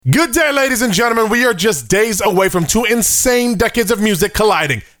Good day, ladies and gentlemen. We are just days away from two insane decades of music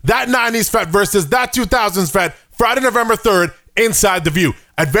colliding. That 90s Fete versus that 2000s Fete, Friday, November 3rd, inside The View.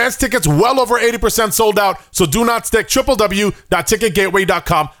 Advance tickets well over 80% sold out, so do not stick.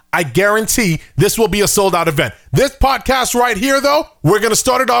 www.ticketgateway.com. I guarantee this will be a sold-out event. This podcast right here, though, we're going to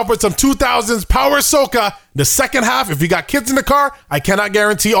start it off with some 2000s power soca. The second half, if you got kids in the car, I cannot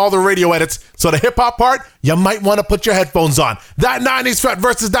guarantee all the radio edits. So the hip-hop part, you might want to put your headphones on. That 90s Fete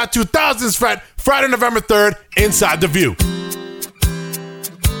versus that 2000s Fete, Friday, November 3rd, inside The View.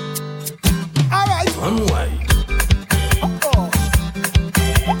 All right. One way.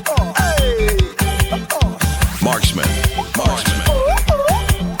 Marksman.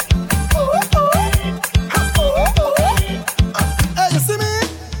 Hey, you see me?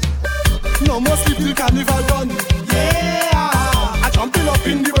 No more sleep till carnival done. Yeah, I jumping up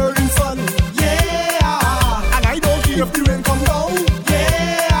in the burning sun. Yeah, and I don't care if the rain come down.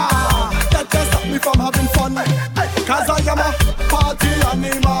 Yeah, that can't stop me from having fun. Cause I am a party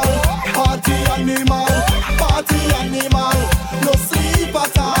animal. Party animal. Party animal. No sleep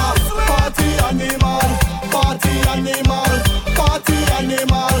at all. Party animal. Party animal, party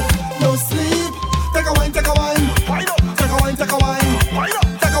animal, no sleep. Take a wine, take a wine. Take a wine, take a wine.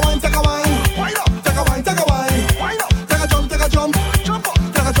 Take a wine, take a wine. Take a wine, take a wine. Take a jump, take a jump.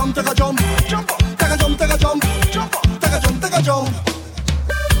 Take a jump, take a jump. Take a jump, take a jump. Take a jump, take a jump.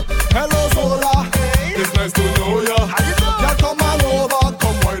 Hello, Zola. It's nice to know ya. Yeah, come on over,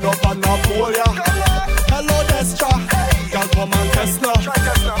 come wind up and I'll pull ya. Hello, Destra. Girl, come on, Tesla.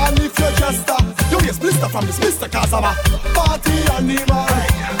 And if you're Jester, you yes, blister from this Mr. Kazama. Party animal,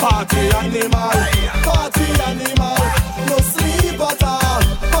 party animal, party animal. No sleep at all.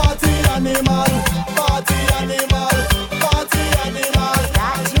 Party animal, party animal, party animal.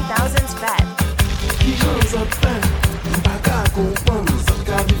 That 2000s Fete. Qui j'en a fait, pas qu'à comprendre, ça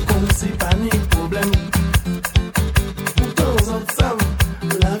qu'à vivre comme c'est pas ni problème. Pourtant, on s'en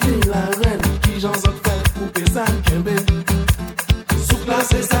la vie, la reine, qui j'en a fait, couper ça, kembe.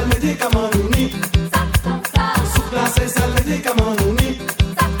 Sous-classé, ça le médicament nous nie. Sous-classé, ça le médicament nous nie.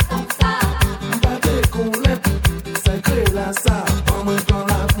 Pas de connaître, ça crée la salle. Pas moins qu'on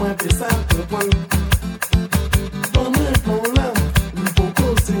l'a, moins pis ça comprendre. Pas moins qu'on l'a, il faut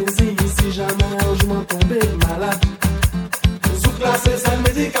qu'on saisit. Si jamais un jour m'en tombe malade. Sous-classé, ça le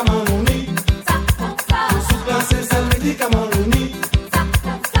médicament nous nie. Sous-classé, ça le médicament nous nie.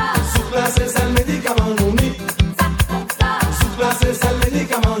 Sous-classé, ça le médicament nous nie. Sous-classé, ça le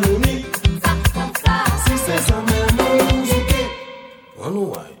médicament nous nie. Si c'est ça même musique, on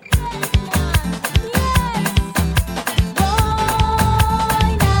nous aille.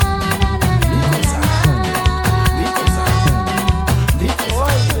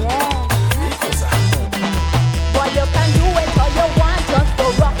 Boy, you can do it all you want, just go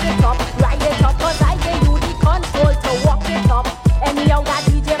rock it up, ride it up, cause I give you the control to walk it up. Anyhow, that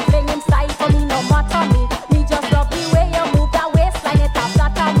DJ fling him style for me, no matter me. Me just love the way you move that waistline, it a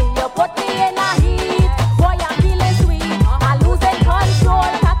flatter me. You put me in a heat, boy, I'm feeling sweet. I'm losing control,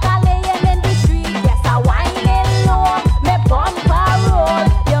 laying in the street. Yes, I whining low, me bumper roll.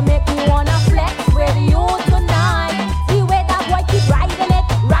 You make me wanna flex with you tonight. The way that boy keep riding it,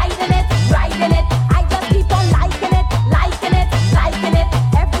 riding it, riding it. I just keep on liking it, liking it, liking it.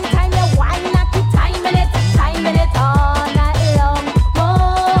 Every time you whine, I keep timing it all night long.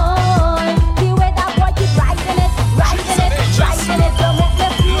 Boy, the way that boy keep riding it, riding it, riding it. You make me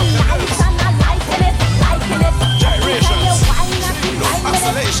feel nice and I liking it, liking it. Every time you whine, I keep timing it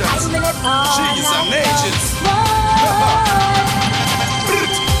all She's an night agent. long.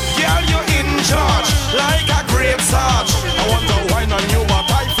 Girl, you're in charge, like a great sarge. I want to whine on you, but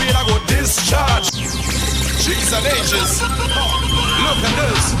I feel I go discharge. She's an ages. Look at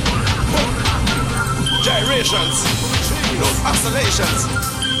this. Gyrations. Those oscillations.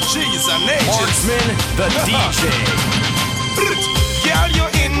 She's an ages. Marksman, the DJ. Girl,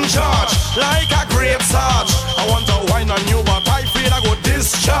 you're in charge, like a great sarge. I want to whine on you, but I feel I go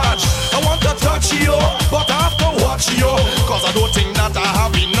discharge. I want to touch you, but I have to watch you. Cause I don't think that I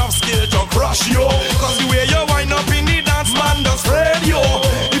have enough skill to crush you. Cause the way you wind up in the dance, man, does afraid you.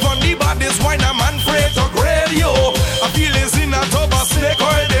 If on the baddest wine, a man afraid to grade you. I feel it's in a tub of snake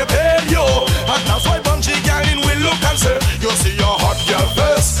oil, they paid you. And that's why bunchy girl in will look and say, you see your hot girl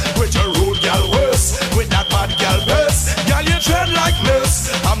first, with your rude girl worse, with that bad girl best. Girl, you tread like this,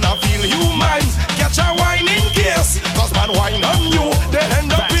 I'm not feel human. Catch a wine in case, cause man wine on you, they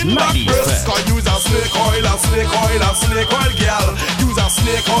end up in back breast. Cause use a snake oil, a snake oil, a snake oil girl. Use a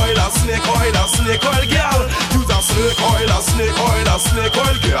snake oil, a snake oil, a snake oil girl. Use a snake oil, a snake oil, a snake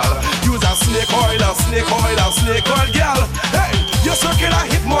oil girl. Use a snake oil, a snake oil, a snake oil girl. Hey, you Your circular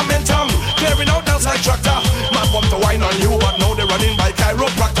hip momentum, clearing out dance like tractor. Man want to whine on you, but now they're running by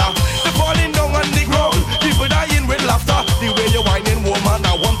chiropractor. They're falling down on the ground, people dying with laughter. The way you're whining, woman,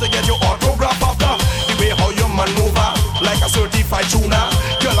 I want to get your autograph after. The way how you maneuver, like a certified tuner.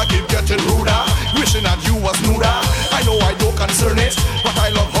 Girl, I keep getting ruder, wishing that you was nuder. I know I don't concern it, but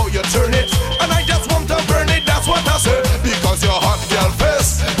I love how you turn it. And I just want to burn it, that's what I say. Because you're hot girl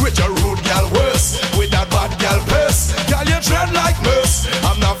first, with your rude girl worse, with that bad girl purse. Girl, you tread like merce.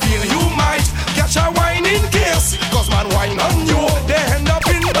 I'm not feeling you might catch a wine in case. Cause man wine on you, they end up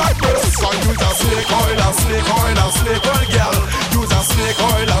in that purse. So use a snake oil, a snake oil, a snake oil girl. Use a snake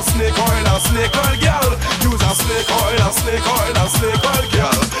oil, a snake oil, a snake oil girl. Use a snake oil, a snake oil, a snake oil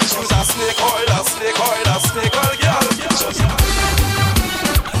girl. Use a snake oil, a snake oil, a snake oil girl.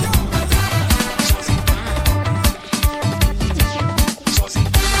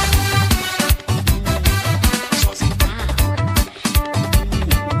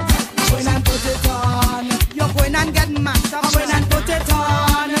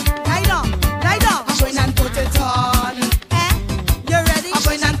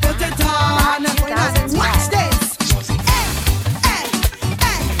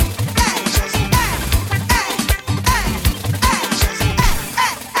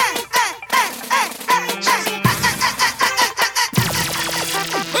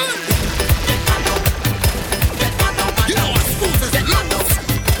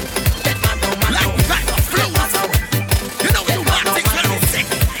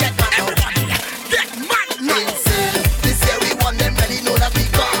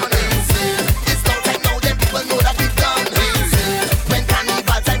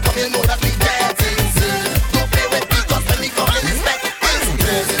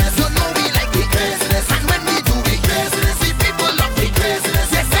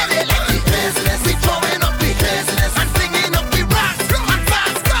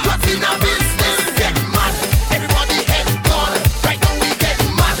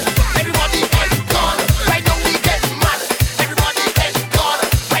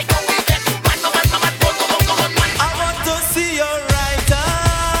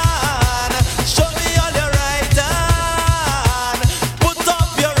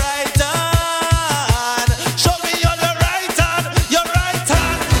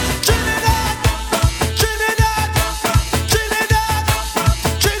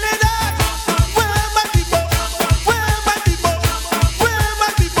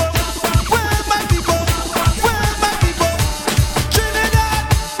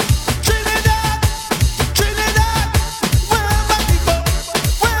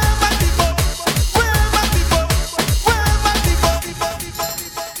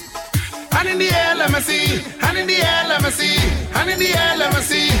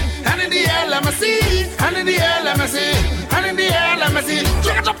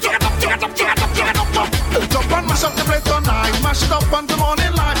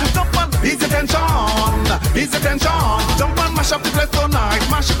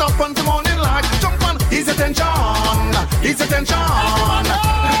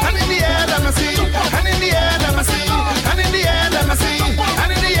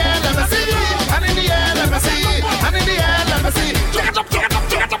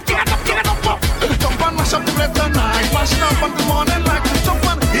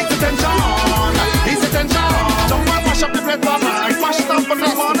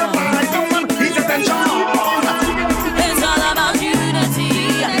 It's all about unity,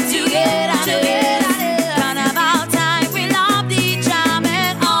 together. Carnival time, we love the jam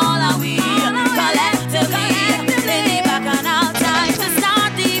and all are we collectively. Lady Bacchanal time to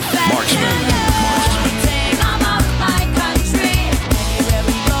start the festival. Sing about my country, anywhere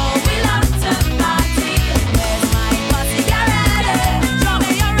we go we love to party. Where's my posse? Get ready,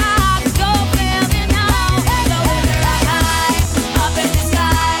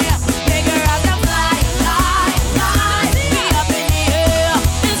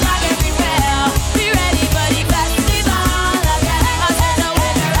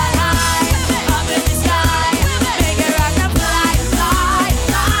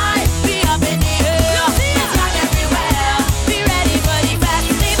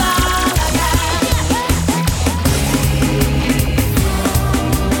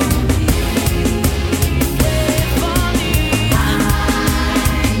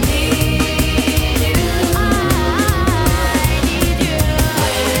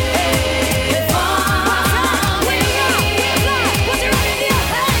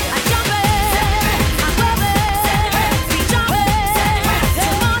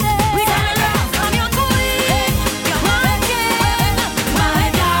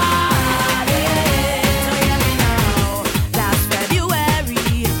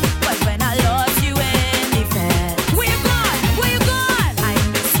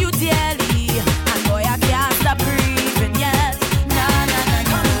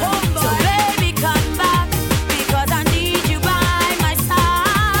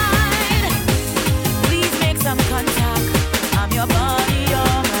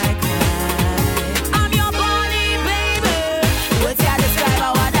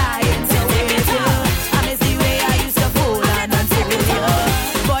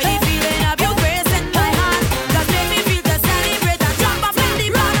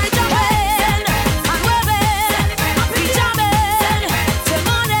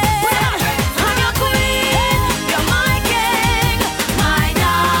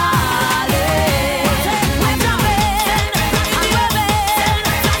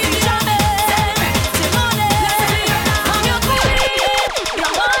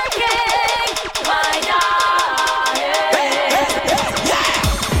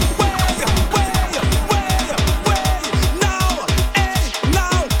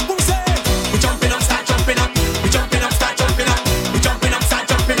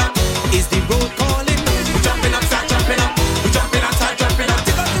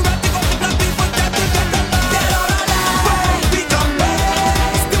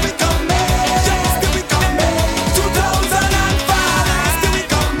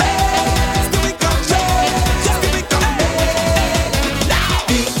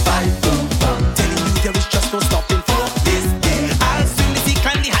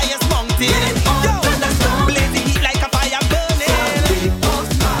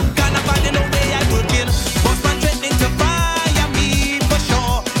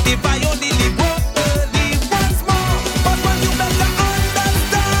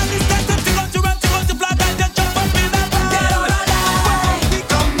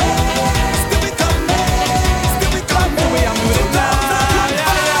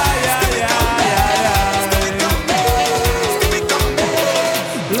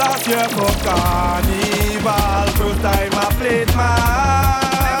 carnival. First time I played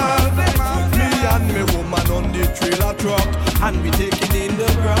man. Me and me woman on the trailer truck, and we taking in the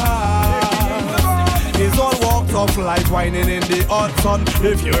grass. It's all walks of life whining in the hot sun.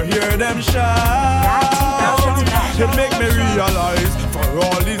 If you hear them shout, it make me realize for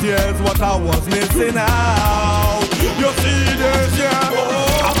all these years what I was missing out. You see this, yeah,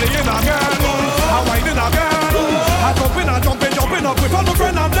 I'm playing again, I'm whining again, I'm jumping, jumping up with all my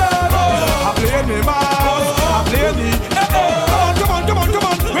friends I'm dead. I'm playing me man, I'm playing the come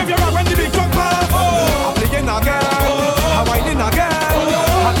on, wave your hand when the big jump pass. I'm playing again, I'm whining again,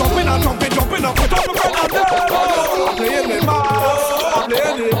 I'm jumping, jumping up with all my friends I'm dead. I'm playing me man, I'm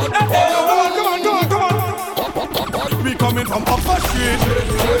playing the come on. We coming from Oxford Street,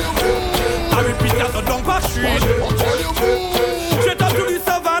 I repeat that the Dunbar Street. Straight up to the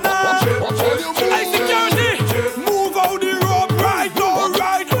Savannah. Hey security, move out the road right now,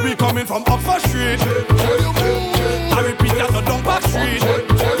 right. We coming from Oxford Street, I repeat that the Dunbar Street.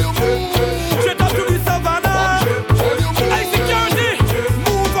 Straight up to the Savannah. Hey security,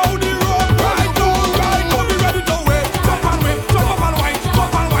 move out the road right now, right. Don't be ready to wait. Jump and wait, jump up and wine,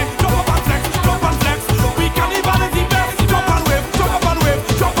 jump and wine, jump up and flex, jump and flex. We cannibalism best. Jump and wave, jump up and wave,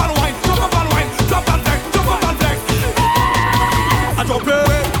 jump and wine, jump up and wine, jump and flex, jump up and flex. I jump it,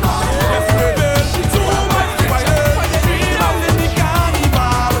 yes baby, too much fighting. We now in the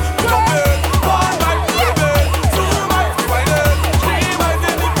carnival. Jump it, one night baby, too much fighting. We now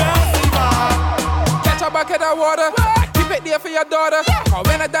in the festival. Catch a bucket of water, keep it there for your daughter. Cause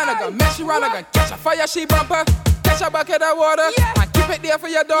when I done, I gonna mess you around, I gonna catch a fire, she bumper. Catch a bucket of water, and keep it there for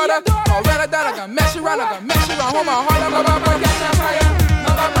your daughter. Cause when I done, I gonna mess you around, I gonna mess you around. Hold my heart, I'm about to catch a fire.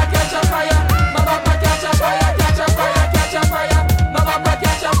 I'm about to catch a fire. I'm about to catch a fire, catch a fire, catch a fire. I'm about to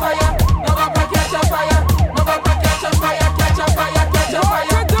catch a fire. I'm about to catch a fire. I'm about to catch a fire, catch a fire, catch a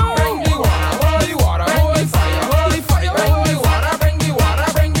fire. Bring the water, holy fire, holy fire. Bring the water, bring the water,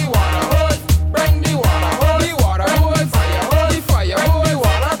 bring the water, holy. Bring the water, holy fire, holy fire. Bring the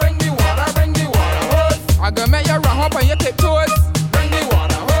water, bring the water, bring the water, holy. I gonna make you run up on your tiptoes. Bring the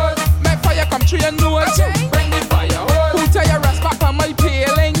water, holy. Make fire come through your nose. Bring the fire, holy. Who tell you rest back on my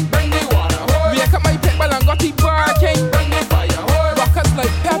peeling? Bring the water, holy. Wake up my people and got it barking. Bring the fire, holy. Rockets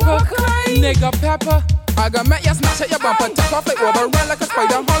like pepper, nigga pepper. I gonna make you smash at your bumper, take off like rubber, run like a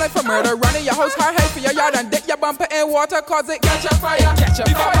spider, haul like for murder, run in your house, high for your yard and dip your bumper in water, cause it catch a fire, catch a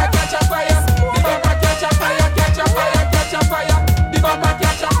fire, catch a fire, the bumper catch a fire, catch a fire, catch a fire, the bumper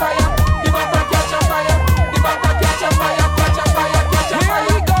catch a fire, the bumper catch a fire, the bumper catch a fire, catch a fire, catch a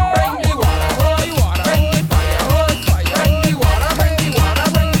fire. Bring the water, holy water, bring the fire, holy fire, bring the water, bring the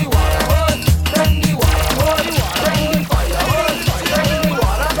water, bring the water, holy, bring the water, holy water, bring the fire, holy fire, bring the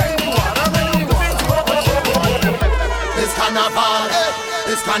water, bring the water, bring the water. It's carnival,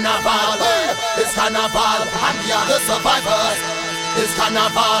 it's carnival, it's carnival, and we are the survivors. It's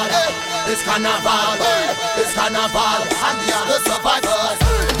carnival, it's carnival, it's carnival, and we are the survivors.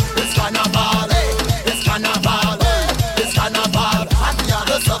 It's carnival, it's carnival, it's carnival, and we are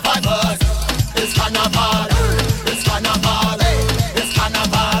the survivors. It's carnival, it's carnival, it's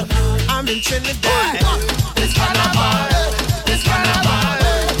carnival. I'm in Trinidad. It's carnival, it's carnival,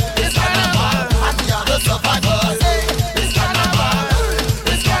 it's carnival, and we are the survivors. It's carnival,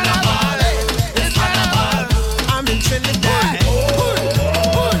 it's carnival, it's carnival. I'm in Trinidad.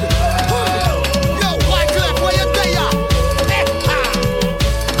 Yo, Wyclef, where you there?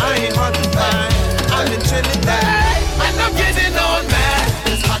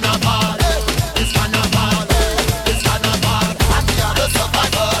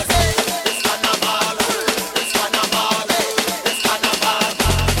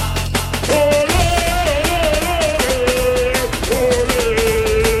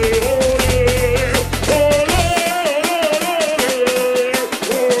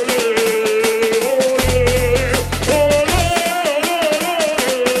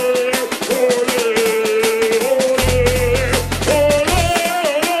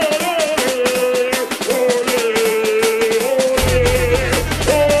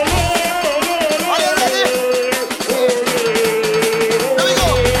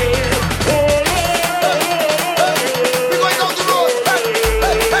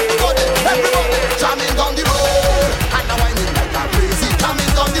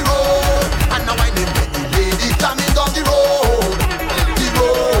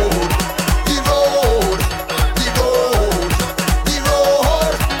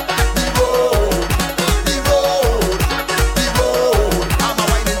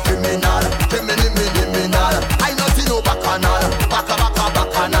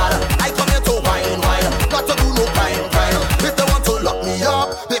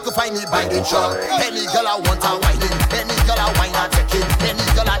 by the truck. Any girl I want a whining, any girl I wine a taking, any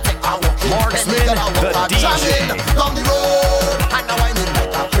girl I take a walking, any girl I walk a jamming down the road and a whining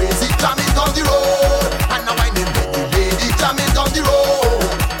like a crazy, jamming down the road and a whining like the lady, jamming down the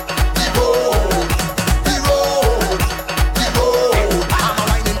road, the road, the road, the road. I'm a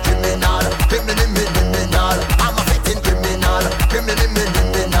whining criminal, criminal. I'm a fetting criminal,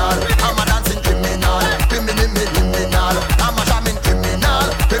 criminal. I'm a dancing criminal, criminal. I'm a jamming criminal,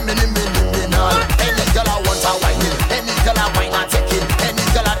 criminal. Any girl I want a whining, any girl I wine a taking, any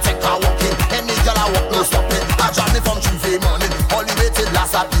girl I take a walking, any girl I walk no stopping. I jam me from Tuesday morning all the way till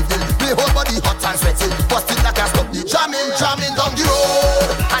last evening. My whole body hot and sweaty, but still I can't stop the jamming down the road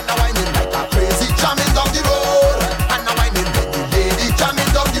and a whining like a crazy, jamming down the road and a whining like the lady,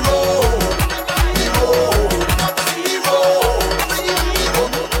 jamming down the road, the road, the road, the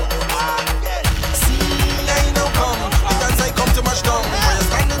road. See, I know come, because I come too much down. When you're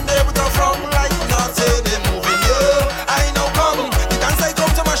standing there with a frown like nothing, they moving you. I know come, because I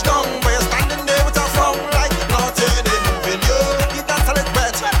come too much down. When you're standing there with a frown like nothing, they moving you. You dance a little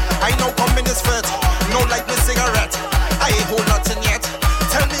bit. I know come in this fit, no like me cigarette. I ain't hold nothing yet.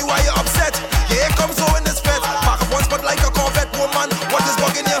 Tell me why you're upset. Yeah, come so in this fit. Back up once, but like a Corvette woman. What is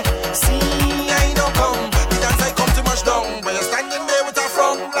bugging you? See, I know come, because I come too much down. When you're standing there with a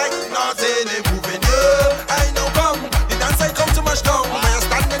frown like nothing, they moving you. I know come, the dance I come too much down. When you're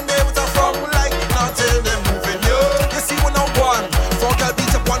standing there with a frown like nothing, they moving you. You see when I'm one, four girl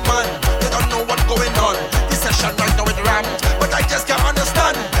beat up one man. They don't know what's going on. This session right now it rammed, but I just can't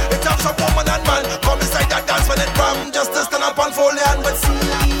understand. It helps a woman and man come inside that dance when it ram. Just to stand up and fold your hand, but see,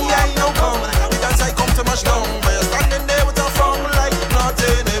 I know come, the dance I come too much down. When you're standing there with a frown like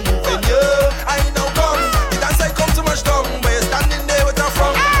nothing, they moving you. I know come, the dance I come too much down. When you're standing there with a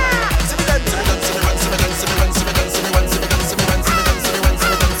frown. See me dance, see me dance, see me run, see me dance, see me run, see me dance, see me run, see me dance, see me run, see me dance, see me run, see me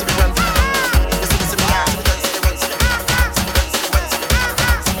dance, see me run. You see me, see me dance, see me dance, see me run, see me dance, see me dance, see me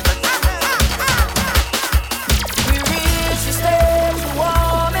run, see me dance, see me dance. We reach the stage, we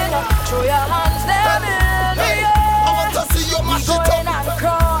warming up. Throw your hands down in the Hey, air. I want to see you mash it Going up.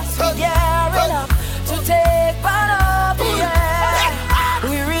 across, we gearing up to take part of the air.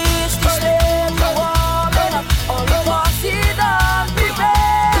 We reach the stage, we warming up. All the posse done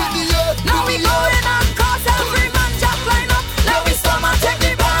prepare. Now we going across, every man just line up. Now we storm and take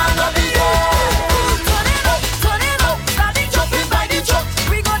the band of the air. Turn it up, starting jumping by the truck.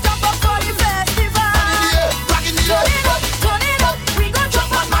 We gon' jump up for the festival. Turn it up, we gon'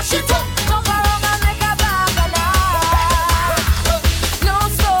 jump and mash it up. Jump around and make a bacala. No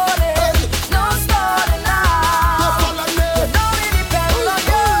stalling now. Now it depends on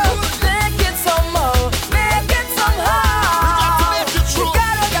you. Make it some more, make it somehow. You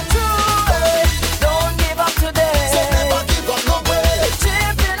gotta get through. Don't give up today. Chipping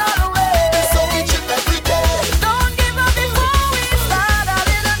all the way. Don't give up before we start out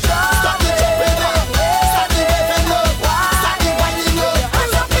in a drop.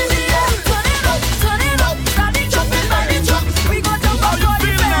 Hands up in the air. Turn it up, starting jumping by the truck. We gon' jump up for the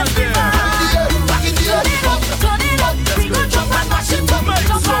festival. Turn it up, we gon' jump and mash it up.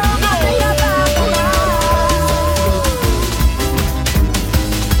 Jump around and make a bacala.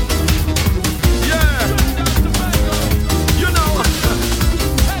 Yeah, you know,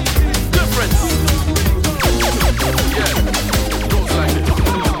 difference. Yeah, goes like it.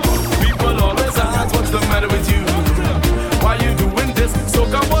 People always ask, what's the matter with you? Why you doing this? So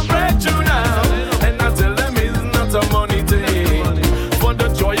come on, break you now. And I tell them it's not a money thing. For the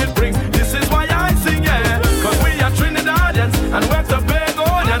joy it brings, this is why I sing, yeah. Cause we are Trinidadians and we're the big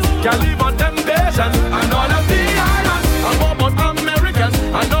audience. Can't leave on temptations and all of the islands. I'm about Americans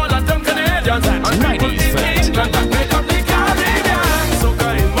and all of them Canadians. And people in England that make up the Caribbean. Soca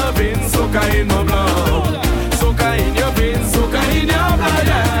in my veins, soca in my blood. Soca in your veins, soca in your blood,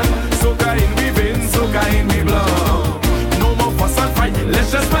 yeah. Soca in we veins, soca in we blood. No more fuss and fight,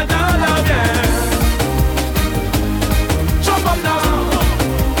 let's just spread our love, yeah. Jump up now.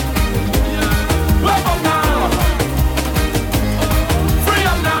 Wake up now. Free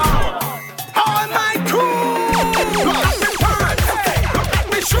up now. All my crew, look at me pants, look at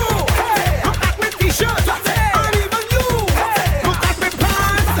me shoe, look at me t-shirt, and even you. Look at me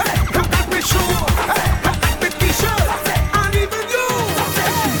pants, look at me shoe, look at me t-shirt, and even you.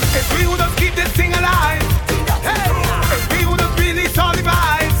 If we would have keep this thing alive, if we would have really saw the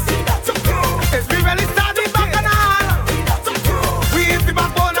vibes,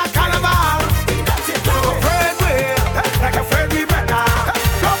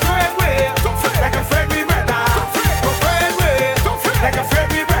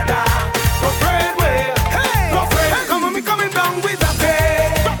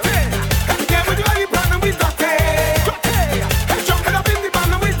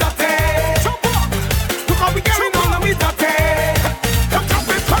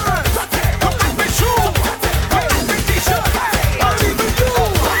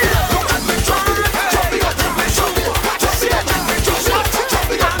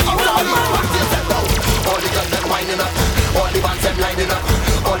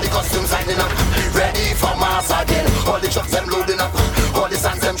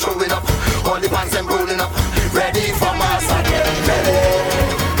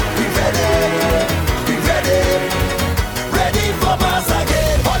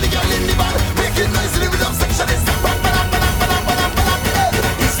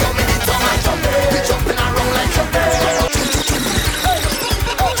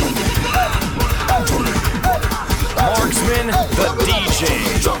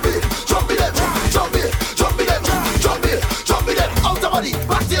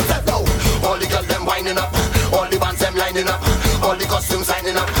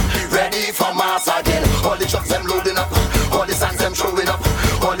 mass again. All the trucks them loading up, all the sands them throwing up,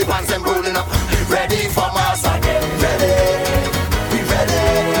 all the pants them rolling up. Ready for mass again. Ready, we ready,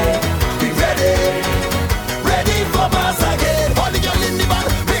 we ready, ready for mass again. All the girls in the band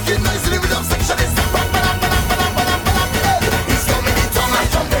making noise in the rhythm section. It's coming in tongue like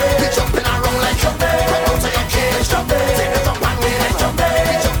trumpet. We jumping around like trumpet. Come out of your cage, trumpet. Take it up and win like trumpet.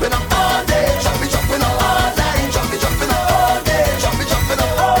 We jumping up all day, jumping up all night, jumping up all day, jumping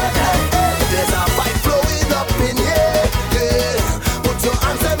up all night. There's a fight flowing up in here, yeah. Put your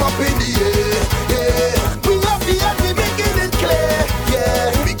hands them up in the air, yeah. We up the end, we making it clear,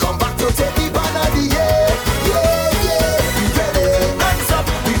 yeah. We come back to take the band of the air, yeah, yeah. We ready, hands up,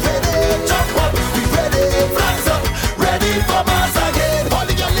 we ready, jump up, we ready, flags up, ready for mass again. All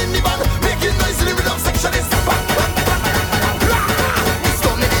the girls in the band making noise in the rhythm section. It's back, back, back, back. It's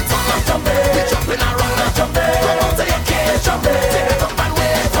coming in tongue like trumpet. We jumping around like trumpet. Come out of your cage, trumpet. Take it up and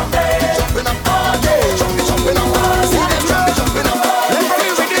wait, trumpet. We jumping up all day, jumping up all day, jumping up all day.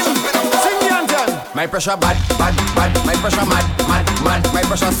 My pressure bad, bad, bad. My pressure mad, mad, mad. My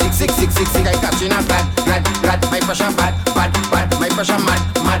pressure sick, sick, sick, sick, sick. I catch in a glad, glad, glad. My pressure bad, bad, bad. My pressure mad,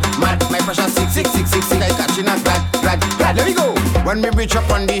 mad, mad. My pressure sick, sick, sick, sick, sick. I catch in a glad, glad, glad. Let me go. When we reach up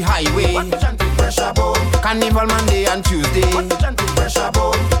on the highway, Carnival Monday and Tuesday.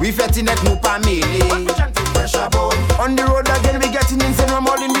 We fetting that new melee. On the road again, we getting insane. We're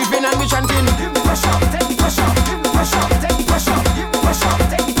more than beefing and we chanting. Give me pressure, take the pressure, give me pressure, take the pressure, give me pressure,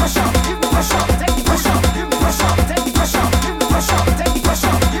 take the pressure, give me pressure, take the pressure, give me pressure, take the pressure, give me pressure, take the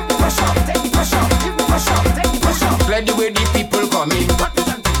pressure, give me pressure, take the pressure, give me pressure, take the pressure. Play the way the people coming.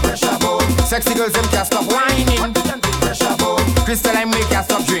 Sexy girls them can't stop whining. Crystal and we can't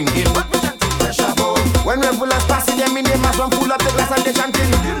stop drinking. When regulars passing them in, they must run full up the glass and they chanting.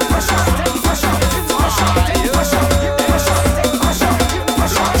 Give me pressure, take the pressure, give me pressure, take the pressure, give me pressure, take the pressure, give me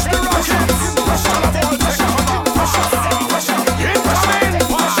pressure, take the pressure, give me pressure, take the pressure, give me pressure, take the pressure, give me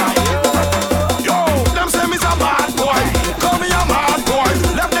pressure. Yo, them say me's a bad boy. Call me a mad boy.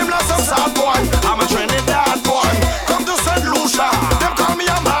 Left them lost some sad boy. I'm a Trinidad boy. Come to St. Lucia. Them call me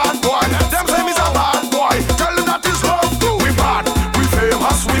a mad boy. Them say me's a bad boy. Tell them that is love. We bad. We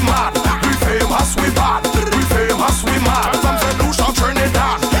famous. We mad. We famous. We bad. We famous. We mad. From St. Lucia,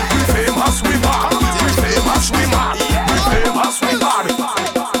 Trinidad. We famous. We bad. We famous. We mad. We famous. We bad.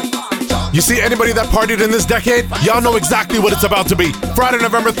 You see anybody that partied in this decade? Y'all know exactly what it's about to be. Friday,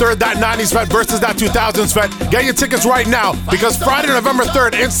 November 3rd, that 90s Fete versus that 2000s Fete. Get your tickets right now because Friday, November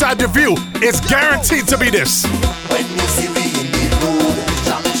 3rd, Inside the View is guaranteed to be this. When you see me in the road,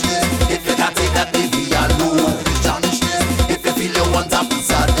 challenge this. If you can't take that baby alone, challenge this. If you feel you want a piece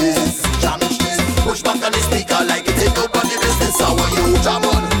of this, challenge this. Push back on the speaker like it ain't nobody business. How are you? Jam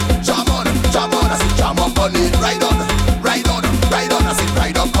on, jam on, jam on. I say jam up on it, ride on, ride on, ride on. I say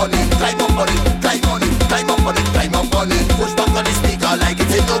ride up on it, climb up on it, climb on it, climb up on it, climb up on it. Push back on the speaker like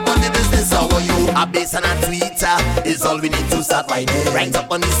it ain't nobody business. How are you? A bass and a tweeter is all we need to start whining. Right up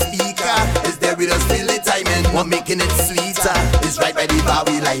on the speaker is there with us till the timing. We're making it sweeter. It's right by the bar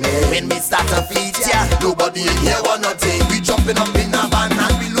we line it. When we start a feature, nobody in here want nothing. We jumping up in a van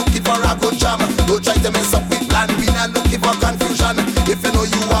and we looking for a good jam. Don't try to mess up with plan. We not looking for confusion. If you know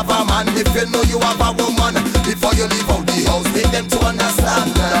you have a man, if you know you have a woman, before you leave out the house, make them to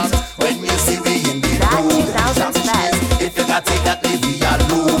understand that when you see me in the road, if you can take that baby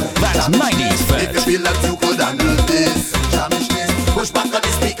alone, That's 90s Fete. if you feel like you could handle this, challenge this. Push back on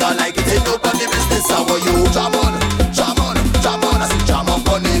the speaker like it ain't nobody business. How are you? Jam on, jam on, jam on. I say jam up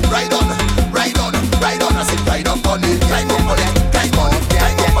on it, ride on, ride on, ride on. I say ride up on it, climb up on it, climb on it,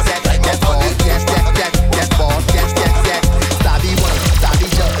 climb up on it, climb up on it. Yes, yes, yes, yes, boss, yes, yes, yes. Stabby work, stabby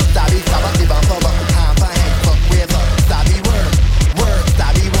jump, stabby stab up the bumper, half a head, fuck with her. Stabby work, work,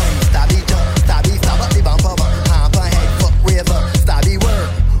 stabby one, stabby jump, stabby stab up the bumper, half a head, fuck with her. Stabby work,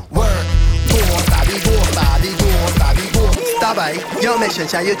 work, go, stabby go, stabby go, stabby go. Stabby, your mission,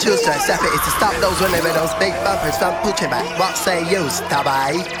 shall you choose to accept it? Is to stop those whenever those big bumpers from pushing back. What say you,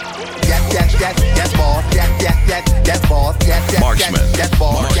 stabby? Yes, yes, yes, yes, boss, yes, yes, yes, yes, boss, yes, yes, Marksman. yes, yes,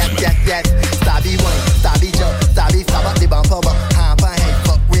 boss, yes, yes, yes. Stabby one, stabby jump, stabby stab up the bumper, half a head,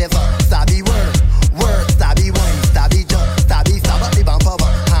 fuck with her. Stabby work, work, stabby one, stabby jump, stabby stab up the bumper,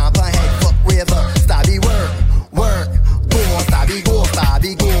 half a head, fuck with her. Stabby work, work, go, stabby go,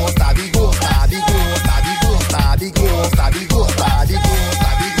 stabby go, stabby go, stabby go, stabby go, stabby go, stabby go, stabby go,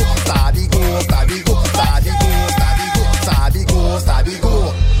 stabby go, stabby go, stabby go, stabby go, stabby go, stabby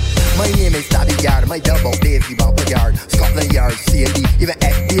go. My name is Stabby Yard, my double Daisy Bumper Yard, Scotland Yard, C&D, even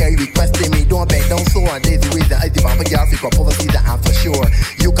FBI requesting me, don't beg, don't slow on Daisy with the ID Bumper Yard, we propose to the I'm for sure.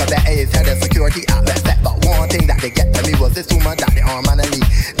 You could bet it's head of security outlet, but one thing that they get to me was this woman that they arm and a lead.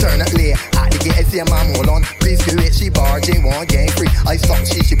 Turn it late, at the gate see my Molon. Please do it, she barging, one gang free. I stop,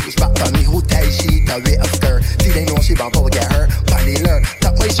 she push back on me. Who tell she to wait a skirt? See, they know she bound to get hurt. But they learn,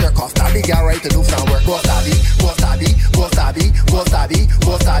 tuck my shirt, cause stabby got right to do some work. Go stabby, go stabby, go stabby, go stabby,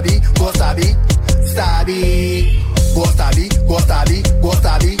 go stabby, go stabby, stabby. Go stabby, go stabby, go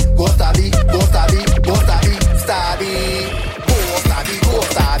stabby, go stabby, go stabby, go stabby, stabby. Go stabby, go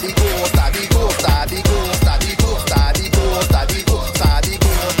stabby, go stabby, go stabby, go stabby, go stabby, go stabby, go stabby,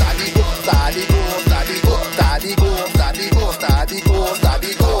 go stabby, go stabby, go stabby, go stabby, go stabby, go stabby, go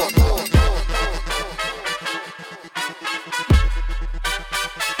stabby, go.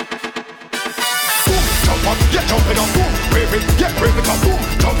 Jump up, get jumping up, boom, brave it, get brave it up, boom.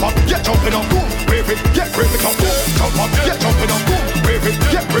 Jump up, get jumping up, boom, brave it, get brave it up, boom. Jump up, get jumping up, boom, brave it,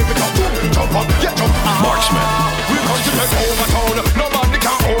 get brave it up, boom. Jump up, get jumping up. Marksman. We come to take over town, nobody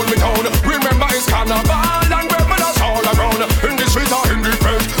can hold me down. Remember it's carnival and rebels all around. In the street or in the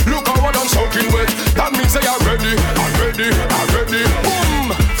fence, look how I'm soaking wet. That means they are ready, I'm ready, I'm ready.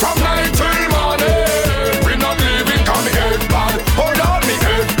 Boom, from night till morning. We not leaving, call me head bad. Hold on, me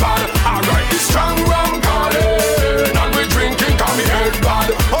head bad. Alright, this strong rum calling. And we drinking, call me head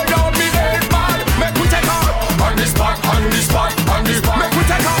bad. Hold on, me head bad. Make we take off. On this spot, on this spot, on this spot. Make we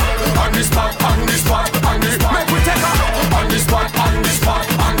take off. On this spot, on this spot, on this spot. Make we take off. On this spot, on this spot,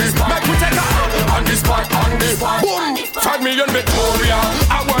 on this spot. Make we take off. On this spot, on this spot. Boom! 5 million Victoria.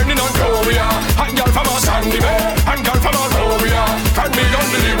 I'm whining on Gloria. And girl from a Sandy Bay. And girl from a Gloria. 5 million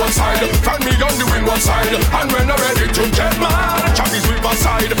the leeward side. 5 million the windward side. And when I'm ready to get mad, Chubby's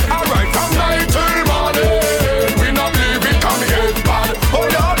riverside. Alright, from night till morning. We not leaving, call me head bad.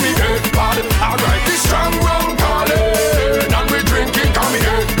 Hold on, me head bad. Alright, this strong rum calling. And we drinking, call me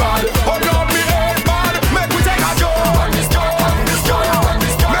head bad. Hold on, me head bad. Make we take a joy. On this joy, on this joy, on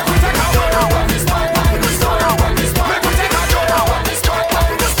this joy. Make we take a joy. On this joy, on this joy, on this joy. Make we take a joy. On this joy,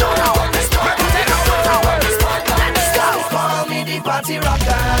 on this joy, on this joy. Make we take a joy. On this joy, on this joy. Call me the party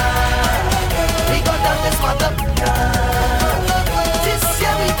rocker. We got down this motherfucker. This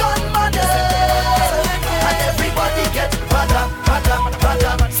year we gone mother. And everybody get badder, badder,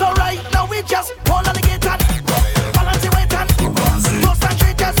 badder. So right now we just hold on the gate and balance the weight and toast and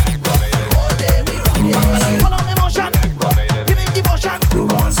treat us. All day we rock it. Follow the motion. Give him devotion.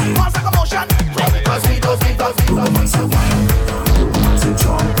 Once like a motion. Cause we do, we do, we do. Romance a wine, romance a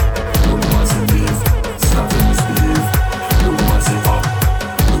jump, romance a wave, start to misbehave, romance a up,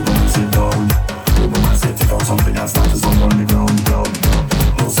 romance a down, romance a take out something and start to stomp on the ground, ground.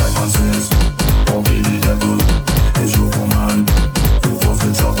 No Simon says, obey the devil, is your command, who was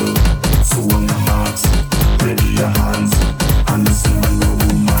the trouble, so on your marks, ready your hands, and listen when the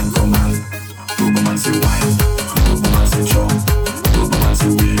woman command. Romance a wine, romance a jump, romance a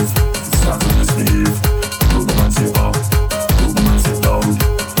wave, start to misbehave. Romance it up, romance it down,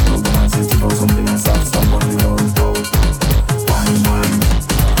 romance it take out something and start stomp on the ground. Wine, wine,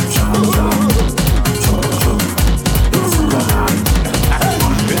 jam, jam, chug, chug, it's in your hand.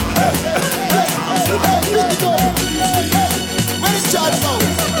 When it's charged out,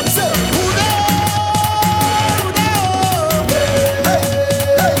 say, who there?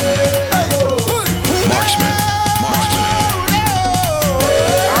 Marksman.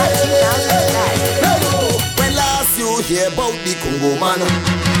 When last you hear about the Congo man?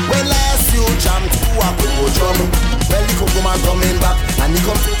 When last you jam to a Congo drum? Well, the Congo man coming back and he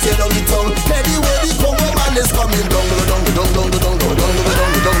come to tear down the tongue. Anyway, the Congo man is coming down, down, down, down, down, down,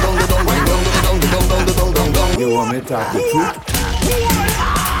 down, down, down. You want me to talk the truth?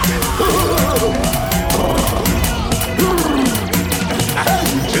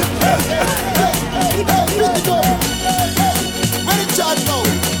 When it's charged out,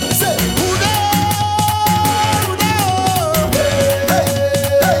 say, who there?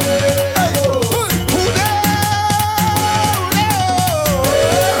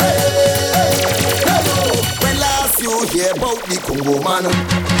 When last you hear about the Congo man?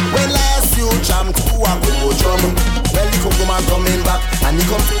 When last you jam to a Congo drum? Well, the Congo man coming back and he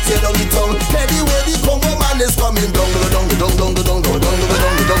come to tear down the tongue. Anyway, the Congo man is coming down, down, down, down, down, down,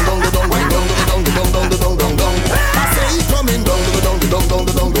 down, down. I say he coming down, down, down, down,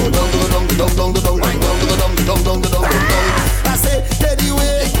 down, down. I say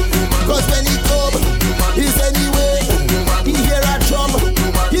anyway, cause when he come, he's anyway. He hear a drum,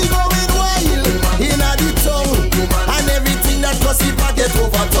 he going wild in a the tongue, and everything that cause he get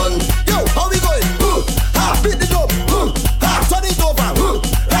overturned. Yo, how we going? Beat the drum, turn it over.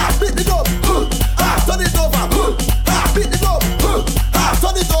 Beat the drum, turn it over. Beat the drum,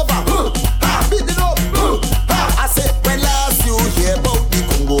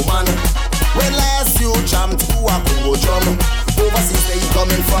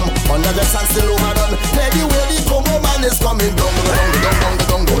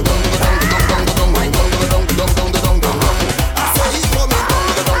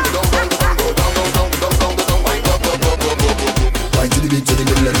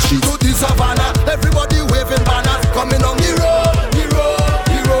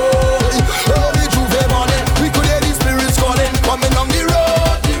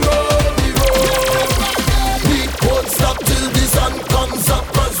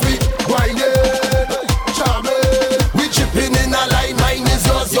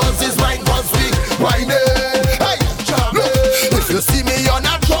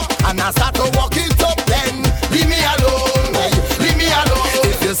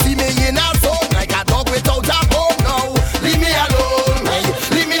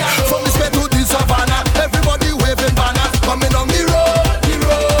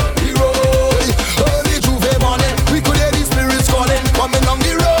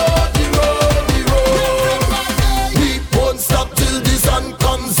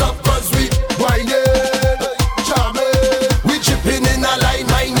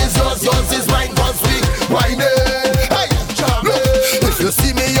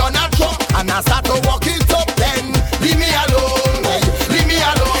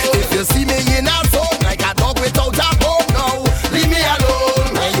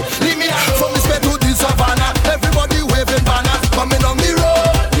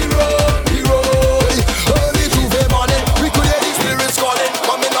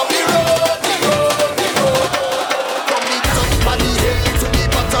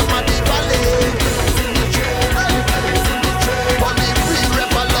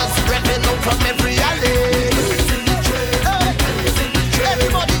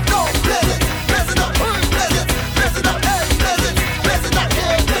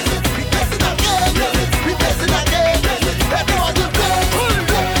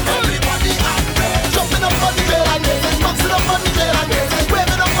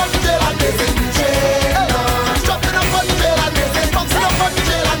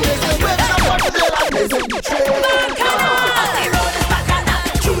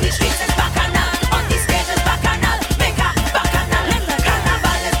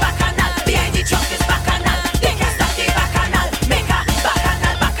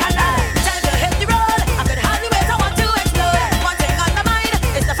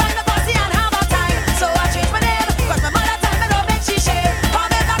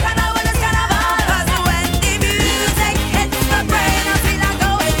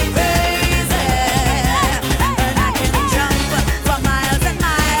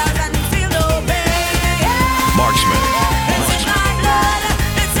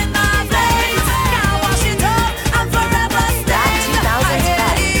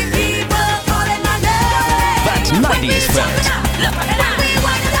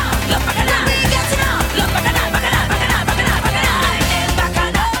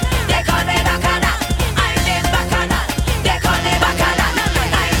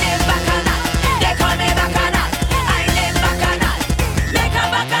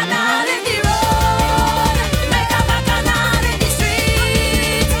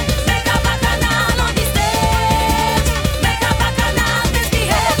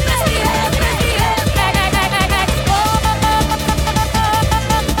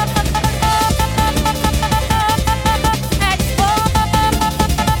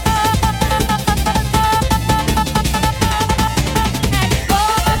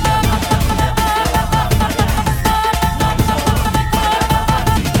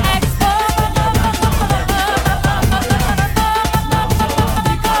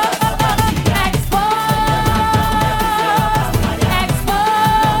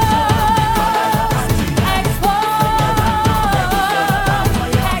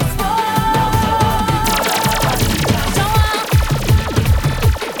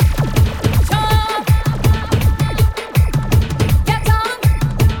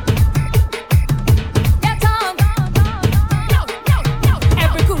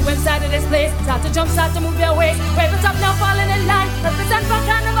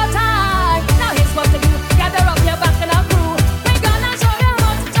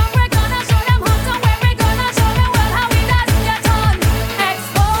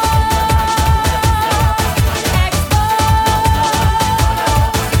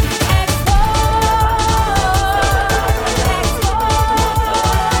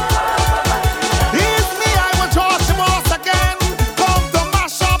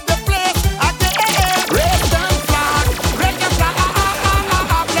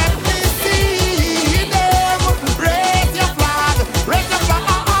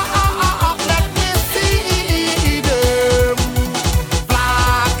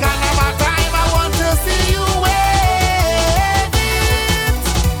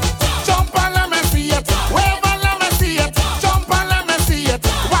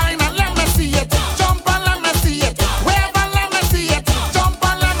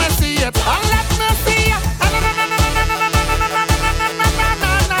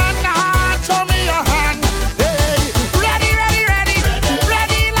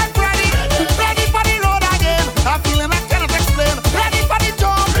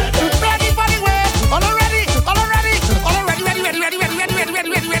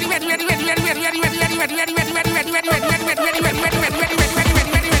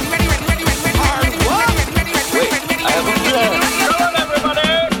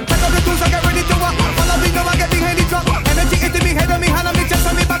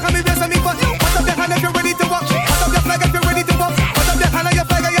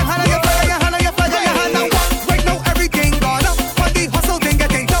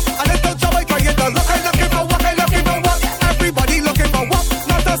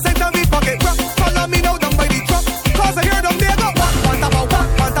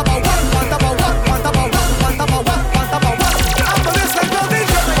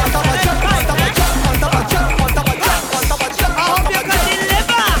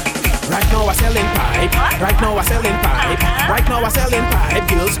 now I selling pipe. Right now I selling pipe.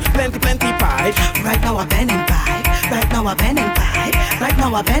 Girls, plenty pipe. Right now I bending pipe. Right now I bending pipe. Right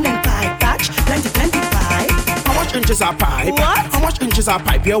now I bending pipe. Touch plenty pipe. How much inches are pipe? What? How much inches are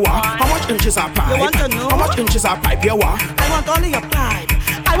pipe you want? How much inches are pipe? You want to know? How much inches are pipe you want? I want all of your pipe.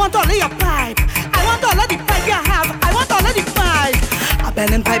 I want all of your pipe. I want all of the pipe you have. I want all of the pipe. I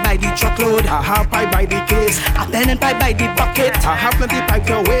bending pipe by the truckload. I have pipe by the case. I bending pipe by the bucket. I have plenty pipe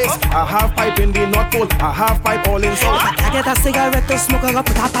to waste. I have pipe in the North Pole. I have pipe all in South. I get a cigarette to smoke. I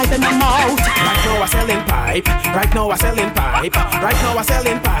put a pipe in my mouth. Right now I selling pipe. Right now I selling pipe. Right now I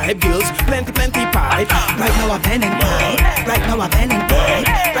selling pipe. Girls, plenty pipe. Right now I bending pipe. Right now I bending pipe.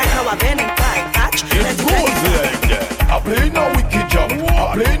 Right now I bending pipe. Touch plenty pipe. I play no wicked job.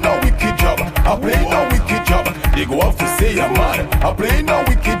 I play no wicked job. I play no wicked job. They go off to say I'm mad. I play no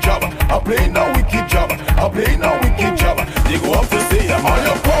wicked job. I play no wicked job. I play no wicked job. They go off to say I'm all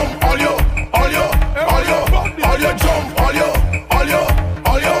your come, all your jump, all your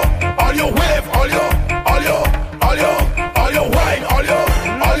wave, all your wine,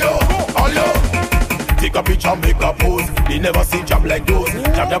 all your. Take a picture, make a pose. They never see jab like those.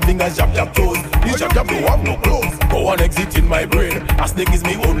 Jab fingers, jab toes. These jab don't have no clothes. Go on exit in my brain. A snake is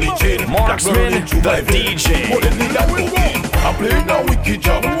me only chain. Marksman, the DJ. More than need that cocaine. I play no wicked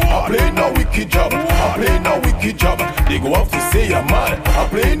job. I play no wicked job. I play no wicked job. They go off to say I'm mad. I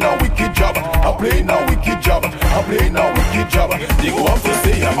play no wicked job. I play no wicked job. I play no wicked job. They go off to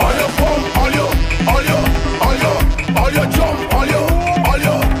say I'm all your pump, all your jump, all your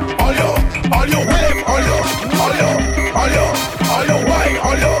wave, all your wine,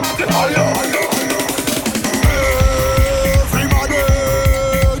 all your.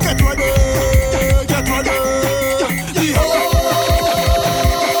 Everybody, get ready.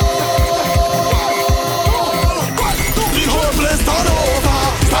 The whole place turn over.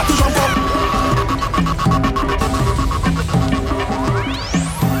 Start to jump up.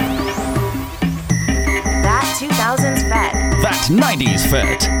 That 2000s Fete. That 90s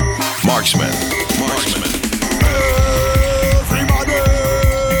Fete. Marksman. Everybody,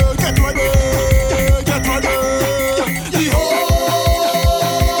 get ready.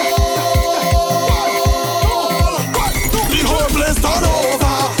 The whole place turn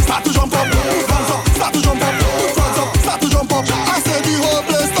over. Start to jump up, hands up. Start to jump up, hands up. Start to jump up. I said the whole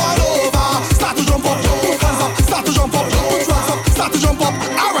place turn over. Start to jump up, hands up. Start to jump up, hands up. Start to jump up.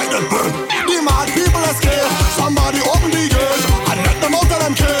 All right then, the mad people escape. Somebody open the gate and let them out of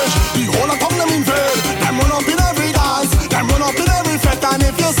them cage. The whole of come them invade. Them run up in every dance. Them run up in every fete. And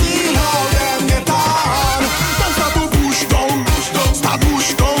if you see how them get on, them start to push down. Start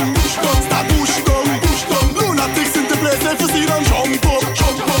push down. Start push down. Lunatics in the place. If you see them jump up.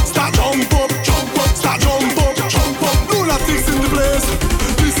 Start jump up. Start jump up. Lunatics in the place.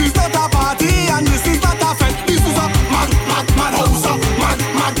 This is not a party and this is not a fete. This is a mad house. Mad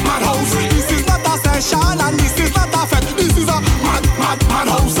house. This is not a session and this is not a fete. This is a mad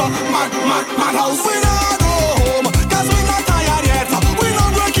house. Mad house. We not go home, cause we not tired yet. We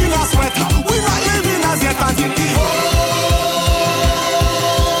not breaking a sweat. We not living as yet until the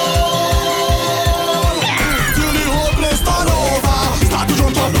till the whole place turn over. Start to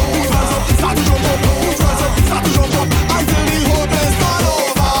jump up, start to jump up, start to jump up. Until the whole place turn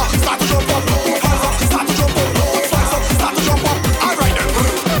over. Start to jump up, start to jump up, start to jump up. All right then.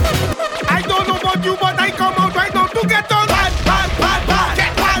 I don't know about you, but I come out right now to get on. Get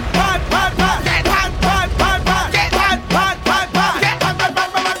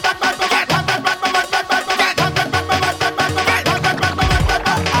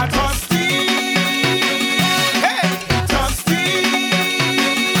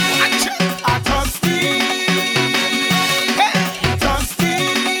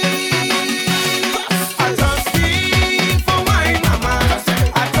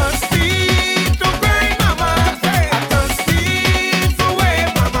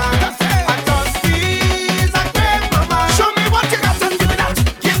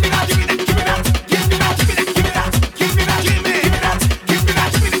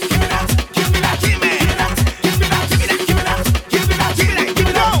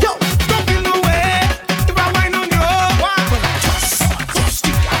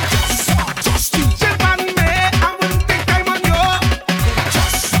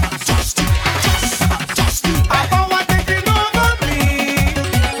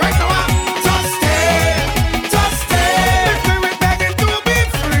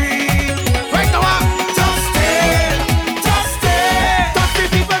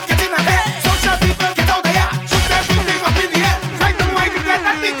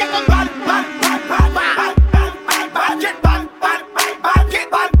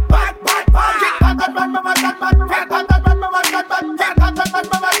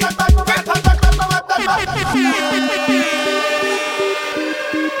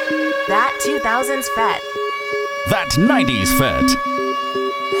 90s Fete.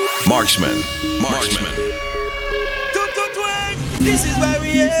 Marksman. This is why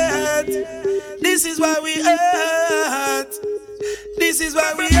we at. This is why we at. This is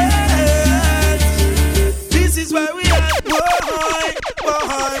why we at. This is why we at. Why?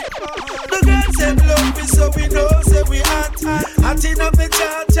 The girls said love me, so we know, say we at. Hot enough the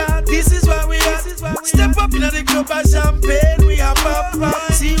chat. This is why we at. Step up in the club and champagne, we are pop.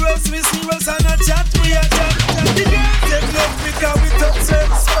 Serious and a chat, we are chat. The girls said love me, cause we touch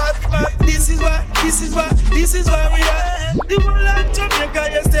certain spot. This is why we are. The whole of Jamaica,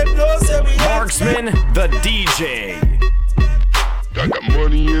 yes, them know, say we are. Marksman, the DJ. I got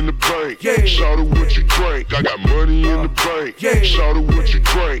money in the bank. Yeah. Shout out what you drink. I got money in the bank. Yeah. Shout out what you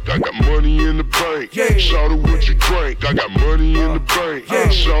drink. I got money in the bank. Yeah. Shout out what you drink. I got money in the bank. Yeah.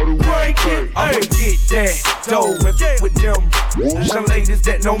 Shout out what you drink. I'ma get that dough and with them. Some ladies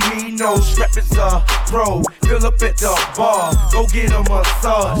that know me know strap is a pro. Fill up at the bar, go get a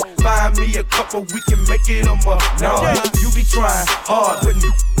massage. Find me a couple, we can make it a massage. You be trying hard, but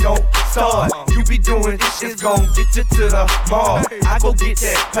don't start. You be doing this, it's gon' get you to the mall. I go get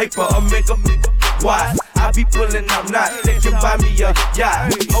that paper, I'll make a why? I be pulling out knots, they can buy me a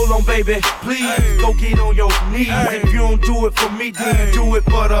yacht. Hold on, baby, please, go get on your knees. If you don't do it for me, then you do it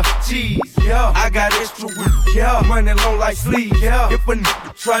for the cheese. Yeah, I got extra weed. Yeah, running long like sleeves. Yeah, if a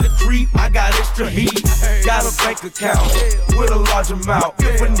nigga try to creep, I got extra heat. Got a bank account with a large amount.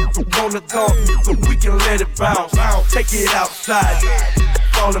 If a nigga wanna talk, we can let it bounce. Take it outside.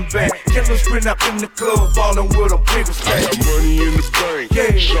 Falling back, killer sprint up in the club, ballin' with a bigger stack. I got money in the bank.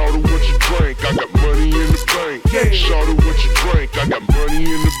 Yeah. Shout out what you drink. I got money in the bank. Yeah. Shout out what you drink. I got money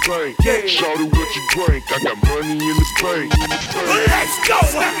in the bank. Yeah. Shout out what you drink. I got money in the bank. Let's go.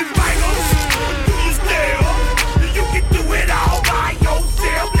 Do you still? You can do it all by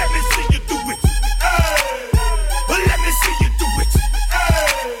yourself. Let me see you do it. Let me see you do it.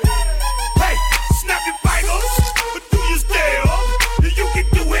 Hey, snap your fingers. Do you still? You can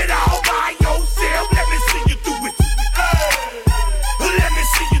do it all by yourself. Let me see you do it. Let me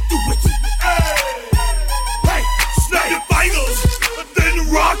see you do it. Hey, snap your fingers, then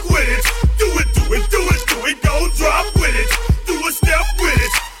rock with it. Do it. Don't drop with it. Do a step with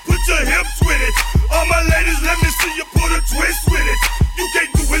it. Put your hips with it. All my ladies, let me see you put a twist with it. You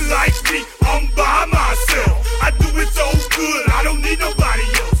can't do it like me. I'm by myself. I do it so good. I don't need nobody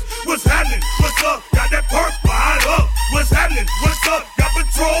else. What's happening? What's up? Got that perk behind up. What's happening? What's up? Got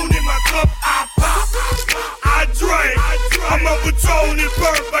Patron in my cup. I pop. I drink. I'm a Patron in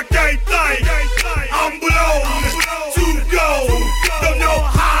perk. I can't think. I'm blown to go. Don't know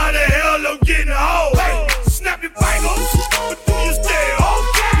how the hell I'm getting home. Hey, snap your fingers. But do you still?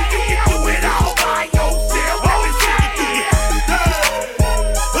 Okay. You can do it all by yourself. Let me see you do it.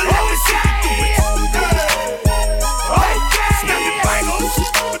 Let me see you do it. Okay. Snap your fingers.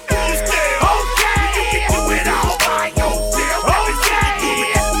 But do you still? Okay. You can do it all by yourself. Let me see you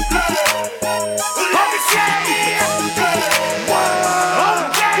do it. Let me see you do it.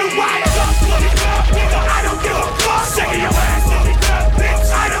 Okay. You wise up, nigga. I don't give a fuck. Shake your ass to me, bitch.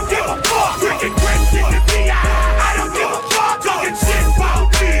 I don't give a fuck. Drinking grapes in the VI. I don't give a fuck. Talking shit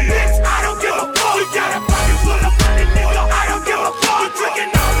about me, bitch. I don't give a fuck. You got a pocket full of money, nigga. I don't give a fuck. You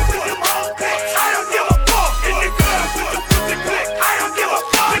drinking all with them hoes, bitch. I don't give a fuck. In the club with the pussy click. I don't give a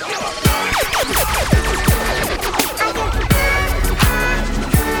fuck.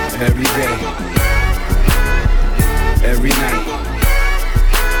 Every day, every night,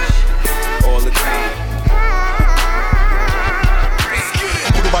 all the time.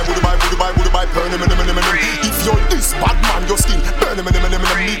 Buy, burn him. If you're this bad man, your skin burn him,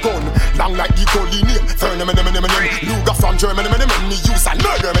 me gun. Long like the Gully name, burn him. Luga from Germany, me use and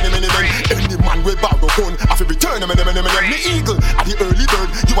murder, Any man will borrow gun, I feel return him, me eagle, at the early bird,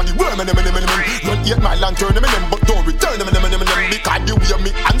 you are the worm, Run 8 mile and turn him, but don't return him, because the way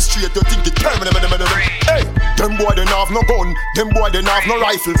me and straight, you think it permanent, Hey, them boy they have no gun, them boy they have no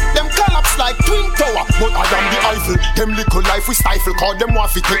rifle. Them collapse like Twin Tower, but I am the Eiffel. Them little life we stifle, cause them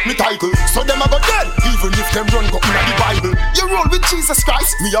want to take me title. So them a go dead, even if them run go in the Bible. You roll with Jesus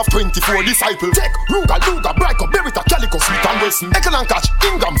Christ, me have 24 disciples. Take Ruga, Brico, Berita, Calico, Smith and Wesson, Ekel and Catch,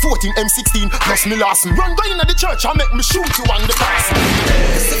 Ingham, 14, M16, plus me Larson. Run go in the church and make me shoot you on the pass.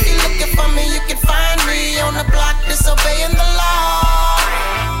 Cause if you're looking for me, you can find me on the block disobeying the law.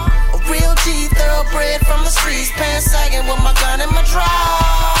 A real G, thoroughbred from the streets, pants sagging with my gun in my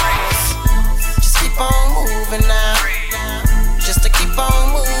drawers. Just keep on moving now. Just to keep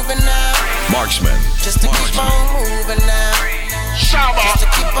on moving now. Marksman. Just to keep on moving now. Shabba. Just to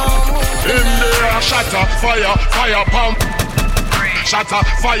keep on moving in now. there, shatter, fire, pump. Shatter,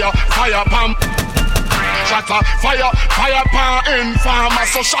 fire, pump. shatter, fire pan informer.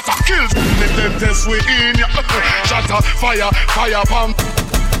 So shatter kill, let them test we in ya. Shatter, fire pan.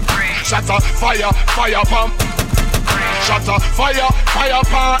 Shatter, fire pan. Shatter, fire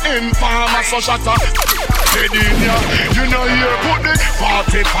pan informer. So shatter. Head in ya, you know here put the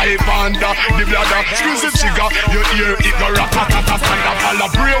 45 under the bladder. Squeeze the trigger, you hear it go rat-a-tat-a. Stand up all the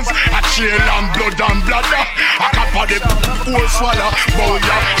brains, a chill and blood and bladder. A cap of the whole swallow, bow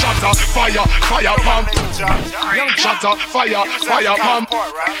ya. Shatter, fire pump. Shatter, fire pump.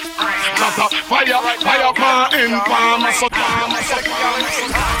 Shatter, fire pump in palm.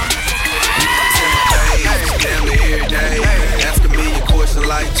 Damn it every day. Asking me a question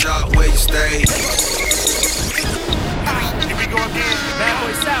like Jock, where you stay? Go again. Bad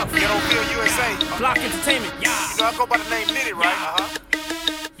Boy South. Ghetto Feel USA. Block Entertainment. Yeah. You know, I go by the name Nitty, right?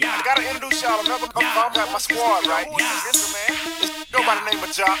 Yeah. I gotta introduce y'all another I got my squad, right? Listen, man. Go by the name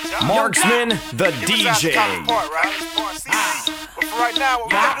of Jock. Marksman, the DJ. Part, right? But for right now, what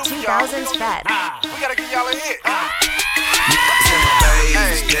we gotta do for y'all, we gotta give y'all a hit.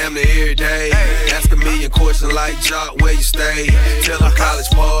 Damn near every day. Ask a million questions like Jock, where you stay? Tell them college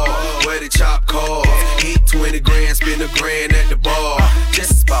ball, where they chop cars. Eat 20 grand, spend $1 grand at the bar.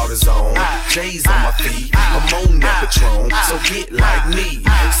 Just as about his own. J's on my feet, I'm on that Patron. So get like me.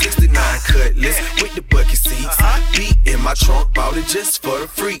 69 Cutlass with the bucket seats. Beat in my trunk, bought it just for the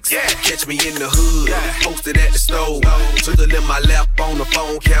freaks. Catch me in the hood, posted at the stove. Twiddle in my lap on the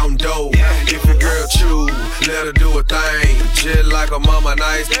phone, counting dough. If your girl choose, let her do a thing. Just like a mama,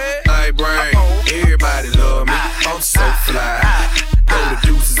 nice brain. Everybody love me, I'm so fly. Throw the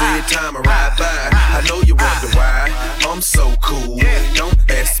deuces every time I ride by. I know you wonder why I'm so cool. Don't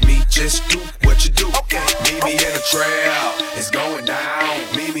ask me, just do what you do. Meet me in the trail, it's going down.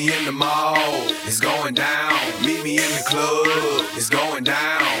 Meet me in the mall, it's going down. Meet me in the club, it's going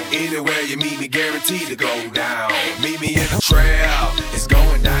down. Anywhere you meet me, guaranteed to go down. Meet me in the trail, it's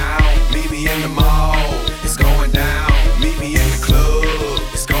going down. Meet me in the mall, it's going down. Meet me in the club,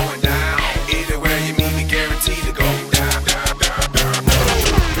 it's going down. Anywhere you meet me, guaranteed to go down.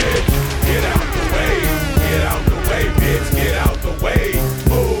 Get out the way, get out the way, bitch, get out the way.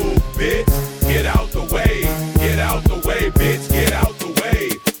 Move, bitch, get out the way, get out the way, bitch, get out the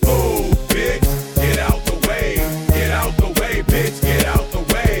way. Move, bitch, get out the way, get out the way, bitch, get out the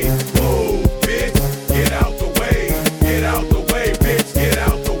way. Move, bitch, get out the way, get out the way, bitch, get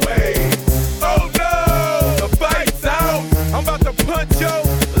out the way. Oh no, the fight's out. I'm about to punch your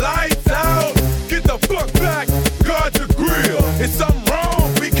lights out. Get the fuck back, guard your grill. It's something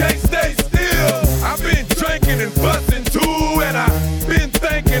wrong, we can't stay still. I've been drinking and busting too, and I've been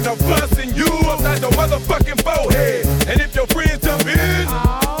thinking of busting you upside your motherfucking forehead. And if your friends jump in,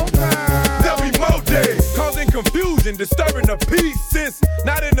 there'll be more days. Causing confusion, disturbing the peace. Since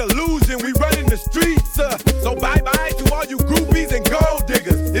not an illusion, we running the streets. So bye-bye to all you groupies and gold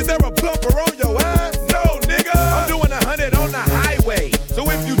diggers. Is there a bumper on your ass? No, nigga. I'm doing 100 on the highway. So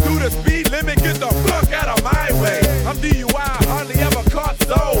if you do the speed limit, get the fuck out of my way. I'm DUI, hardly ever caught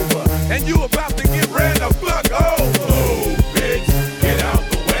sober. And you about to get ran the fuck over. Oh, bitch, get out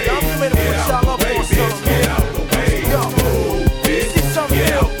the way. Get out the way, bitch, get out the way. Oh, bitch, get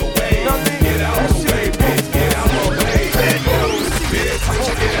out the way. Get out the way, bitch, get out the way. Oh, bitch,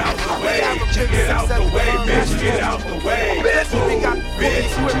 get out the way. Get out the way, bitch, get out the way. Oh, bitch,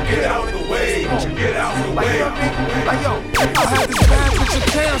 get out the way. Get out the way. Like yo, I had this bad bitch in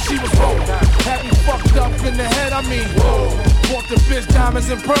town, she was broke. Had me fucked up in the head, I mean. Bought the bitch diamonds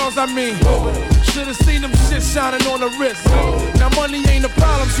and pearls, I mean. Should've seen them shit shining on the wrist. Now money ain't a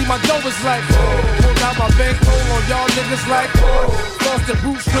problem, see my dough is like. Pulled out my bankroll on y'all niggas like. Lost the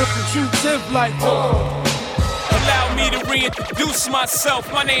boot strip and true tip like. Allow me to reintroduce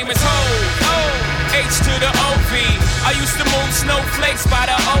myself. My name is Ho. H to the OV. I used to move snowflakes by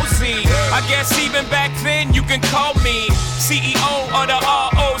the OZ. I guess even back then you can call me CEO of the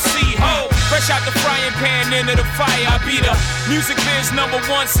ROC. Ho. Fresh out the frying pan into the fire. I be the music biz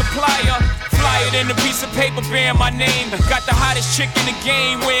 #1 supplier. Fly it in a piece of paper bearing my name. Got the hottest chick in the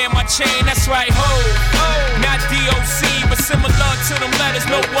game wearing my chain. That's right, Ho. Not DOC, but similar to them letters.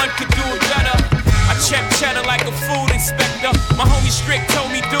 No one could do it better. I check cheddar like a food inspector. My homie Strick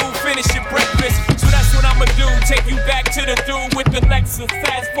told me, dude, finish your breakfast. So that's what I'ma do. Take you back to the dude with the Lexus.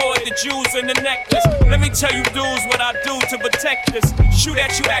 Fast forward the jewels and the necklace. Let me tell you, dudes, what I do to protect us. Shoot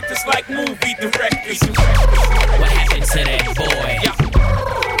at you actors like movie directors. What happened to that boy?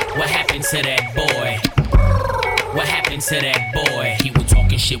 What happened to that boy? What happened to that boy? He was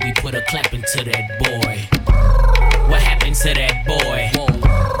talking shit, we put a clap into that boy. What happened to that boy?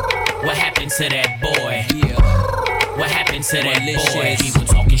 What happened to that boy? Yeah. What happened to that boy? People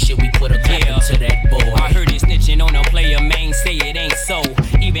talking shit, we put a clap into that boy. I heard he snitching on a player, man, say it ain't so.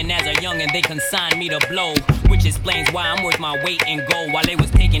 Even as a youngin', they consigned me to blow, which explains why I'm worth my weight in gold. While they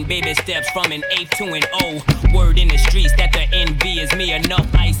was taking baby steps from an 8 to an O. Word in the streets that the envy is me. Enough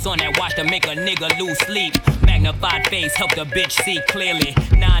ice on that watch to make a nigga lose sleep. Magnified face help the bitch see clearly.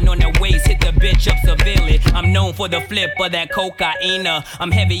 9 on the waist hit the bitch up severely. I'm known for the flip of that cocaine.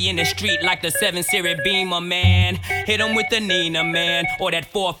 I'm heavy in the street like the 7 Series Beamer, man. Hit him with the Nina, man. Or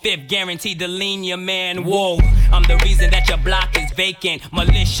that 4/5 guaranteed to lean ya, man. Whoa, I'm the reason that your block is vacant.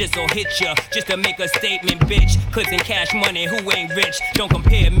 Malicious will hit ya just to make a statement, bitch. Clips and cash money, who ain't rich? Don't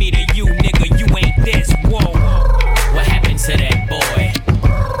compare me to you, nigga, you ain't this. Whoa, what happened to that boy?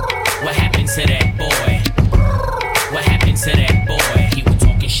 What happened to that boy? What happened to that boy? He was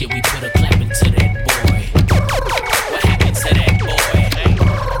talking shit, we put a clap into that boy. What happened to that boy?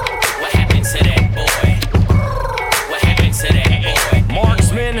 What happened to that boy? What happened to that boy?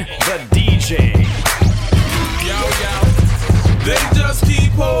 Marksman, the DJ. Yo, they just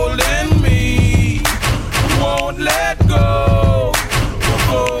keep holding me, won't let go,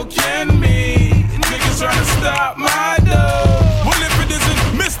 provoking me. Niggas trying to stop my dough. Well, if it isn't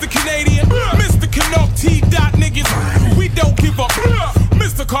Mr. Canadian, Mr. Canuck, T-Dot niggas, we don't give up.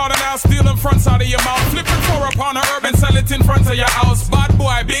 Mr. Carter now stealing fronts out of your mouth, flipping for upon a herb and sell it in front of your house. Bad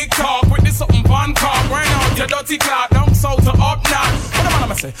boy, big talk with this something fun cock. Right out your dirty clock, down south to up now. What am I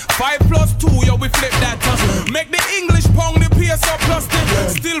gonna say? 5 + 2, yo, we flip that touch. Make the English pound the PS up plus the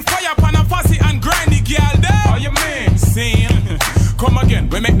still fire pan a fussy and grindy girl there. Oh, you mean? Sing. Come again,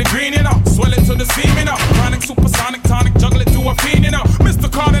 we make the green, you know. Swell it to the steam, you know. Chronic, supersonic, tonic, juggle it to a fiend, you know. Mr.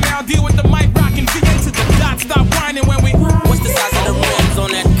 Carter now deal with the mic rockin' VA to the dot, stop whining when we. What's the size of the rims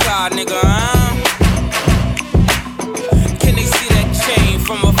on that car, nigga, huh? Can they see that chain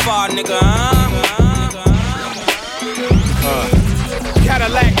from afar, nigga, huh?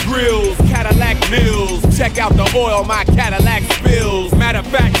 Cadillac grills, Cadillac mills. Check out the oil my Cadillac spills. Matter of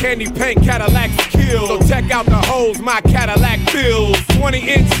fact, candy paint Cadillacs kill. So check out the holes my Cadillac fills.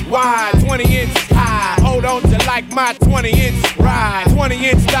 20-inch wide, 20-inch high. Hold on to like my 20-inch ride.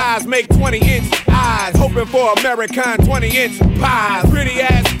 20-inch thighs make 20-inch eyes. Hoping for American 20-inch pies. Pretty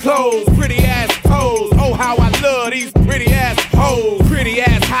ass clothes, pretty ass toes. Oh, how I love these pretty ass hoes. Pretty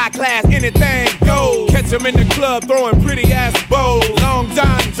ass high class, anything goes. Catch them in the club throwing pretty ass bows. Long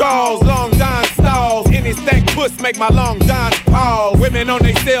John draws, Long John stalls. Any stack puss make my Long John pause. Women on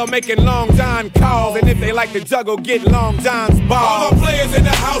they cell making Long John calls. And if they like to juggle, get Long John's balls. All the players in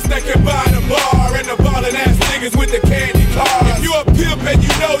the house that can buy the bar. And the ballin' ass niggas with the candy cars. If you a pimp and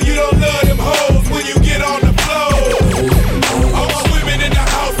you know you don't love them hoes when you get on the floor. All my women in the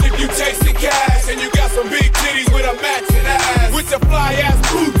house if you chasing cash. And you got some big titties with a matching ass. With your fly ass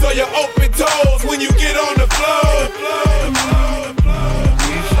boots or your open toes when you get on the floor.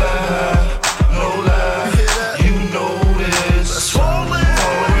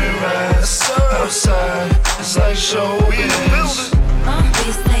 Outside, it's like showbiz.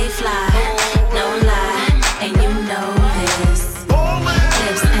 We stay fly, no lie, and you know this.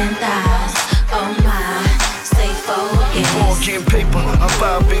 Lips and thighs, oh my, stay focused. Ball getting paper, I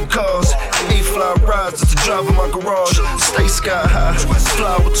buy big cars. 8 fly rides just to drive in my garage. Stay sky high,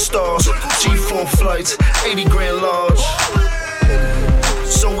 fly with the stars. G4 flights, 80 grand large.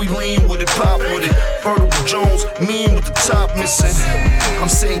 So we lean with it, pop with it. Vertical Jones, mean with the top missing. I'm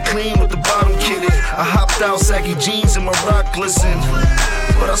sitting clean with the bottom kitted. I hopped out, saggy jeans and my rock glisten.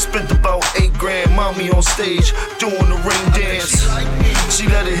 But I spent about 8 grand, mommy on stage, doing the ring dance. She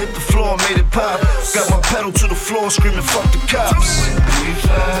let it hit the floor, made it pop. Got my pedal to the floor, screaming, fuck the cops. We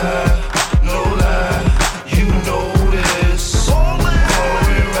fly, no lie, you know this. Foreign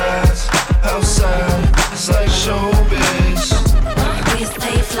rides, outside, it's like showbiz. We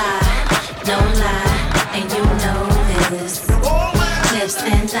stay fly, no lie, and you know this. Lips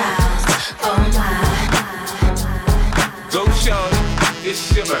and thighs, oh my. Go shorty,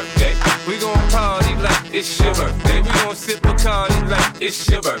 it's your birthday. We gon' party like it's your birthday. We gon' sip Bacardi like it's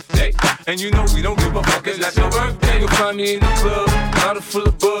your birthday. And you know we don't give a fuck, it's not your birthday. You'll find me in the club, bottle full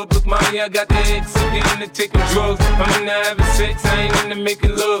of bub. Look, mommy, I got the X, I'm into taking drugs. I'm into having sex, I ain't into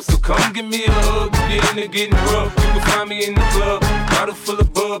making love. So come give me a hug, get into getting rough. You can find me in the club, Bottle full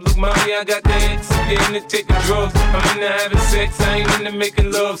of bub, look mommy, I got the X. I'm getting to taking drugs. I'm into having sex, I ain't into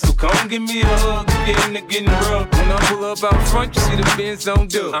making love. So come give me a hug, get into getting rubbed. When I pull up out front, you see the Benz on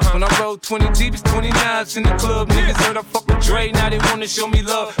dub. When I roll 20 deep, it's 29s in the club. Niggas heard I fuck with Dre, now they wanna show me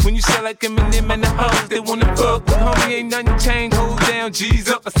love. When you sell like Eminem and the hoes, they wanna fuck. But homie, ain't nothing changed, hold down, G's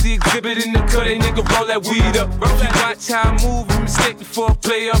up. I see exhibit in the cut, they nigga roll that weed up. You watch how I move, and mistake before I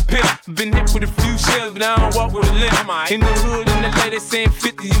play up here. Been hit with a few shells, but I don't walk with a limp. In the hood, in the lady saying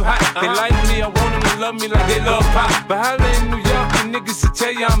 50, you hot. They like me, I want them to love me like they love pop. But holla in New York, the niggas will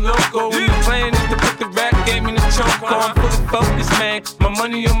tell you I'm loco. When the plan is to put the rap game in the choke. I'm fully focused, man. My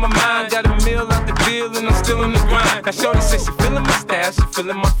money on my mind, got a meal out the deal, and I'm still in the grind. Now shorty say she feeling my style, she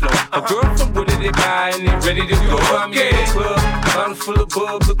feeling my flow. A girl from Wooded, they buy, and they ready to go. I'm in the club, bottle full of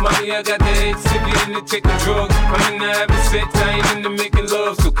bub. Look, mommy, I got the head, sippy in the taking drugs. I'm into having sex, I ain't into making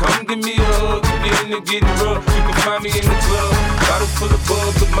love. So come give me a hug, get into getting rough. You can find me in the club, bottle full of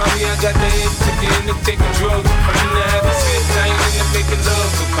bub. Look, mommy, I got the head, sippy in the taking drugs. I'm into having sex, I ain't into making love.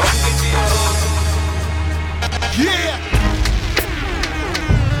 So come give me a hug. Yeah!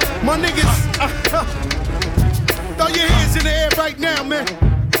 My niggas, throw your hands in the air right now, man.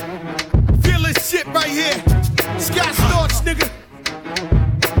 Feel this shit right here. Scott Storch, nigga.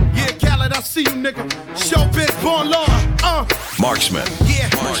 Yeah, Khaled, I see you, nigga. Showbiz, born law. Marksman. Yeah.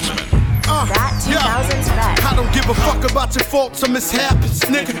 Marksman. That 2000s Fete. I don't give a fuck about your faults or mishaps,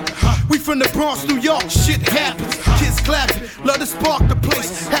 nigga. We from the Bronx, New York, shit happens. Kids clapping, love to spark the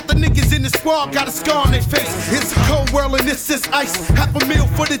place. Half the niggas in the squad got a scar on their face. It's a cold world and this is ice. Half a meal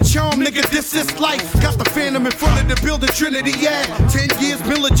for the charm, nigga, this is life. Got the Phantom in front of the building, Trinity, yeah. 10 years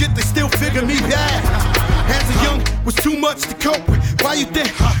been legit, they still figure me bad. As a young, was too much to cope with. Why you think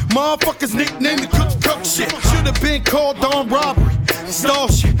motherfuckers nicknamed me cook shit? Should've been called on robbery, stall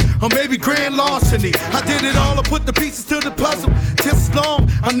shit, or maybe grand larceny. I did it all, I put the pieces to the puzzle. Just long,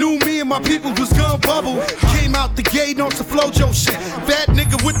 I knew me and my people was gonna bubble. Came out the gate on some Flojo shit. Fat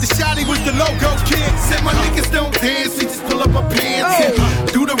nigga with the shotty was the logo kid. Said my niggas don't dance, he just pull up my pants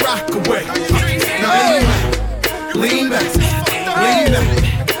and do the rock away. Now lean back, lean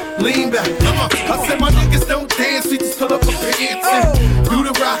back, lean back. I said my niggas don't dance, we just pull up my pants and do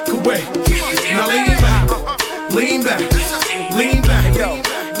the rock away. Now lean back, lean back, lean back. Yo,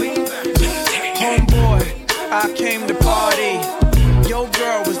 homeboy, I came to party. Your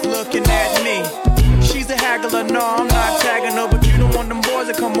girl was looking at me. She's a haggler, no, I'm not tagging her, but you don't want them boys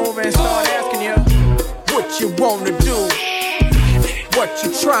to come over and start asking you what you wanna do, what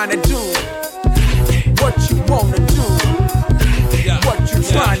you trying to do, what you wanna do, what you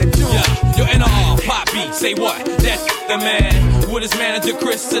trying to do. Yo, NR, Pop B, say what? That's the man. With his manager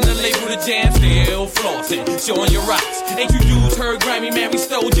Chris and the label The Jam, still flossing, showing your rocks. Ain't you dudes heard Grammy, man, we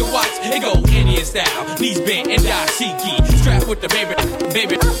stole your watch. It go Indian style, knees bent and dashiki. Strapped with the baby,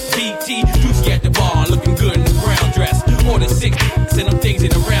 BT. Juicy at the bar, looking good in the brown dress. Order 6, and them things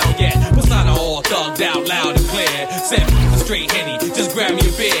ain't around yet. Persona all thugged out, loud and clear. 7 straight Henny, just grab me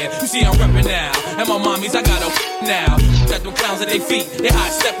a beer. You see I'm reppin' now, and my mommies, I got a now. Got them clowns at their feet, they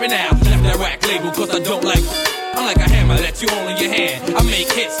hot stepping out. Left that rack label, cause I don't like. I'm like a hammer that you hold in your hand. I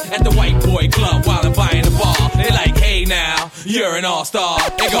make hits at the white boy club while I'm buying the bar. They like, hey now, you're an all-star.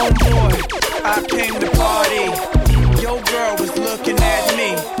 They go, homeboy, I came to party. Your girl was looking at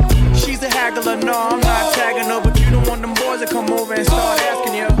me. She's a haggler, no, I'm not tagging her, but you don't want them boys to come over and start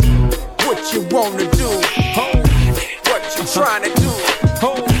asking you what you wanna do, what you trying to do,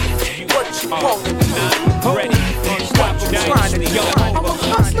 what you wanna do, what you trying to do. I'm a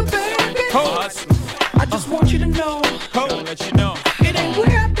hustler, baby. I just want you to know. It ain't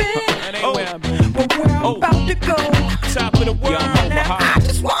where I've been, but where I'm about to go. Top of the world. Now I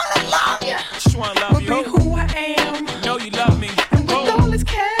just wanna love you. But be who I am. Know you love me. And with all this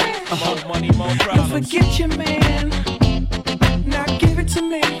cash, more money, more problems. don't forget your man. Now give it to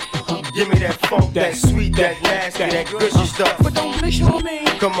me. Give me that funk, that sweet, that nasty, that gushy stuff. But don't wish on me.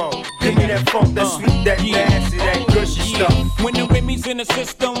 Come on, give me that funk, that sweet, that nasty, that gushy stuff. When the Remy's in the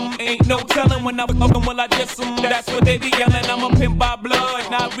system, ain't no telling when I'm fucking will I diss them. That's what they be yelling. I'm a pimp by blood,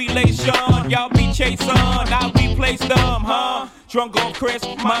 not relation. Y'all be chasing, I replace them, huh? Drunk on Chris,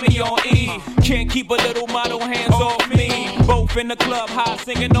 mommy on E. Can't keep a little model hands off me. Both in the club, high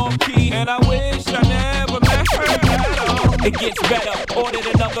singing off key. And I wish I never met her. It gets better, ordered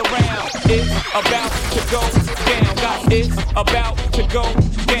another round. It's about to go down, guys. It's about to go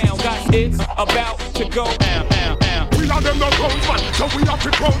down, guys. It's about to go down. We are them not grown man, so we are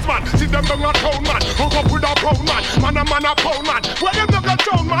the grown man. See them don't a town man, hook up with a brown man. Man a pound man, where them not a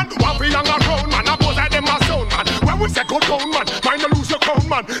town man. What we young a grown man, I pose at them a sound man. When we say go down man, mind to lose your crown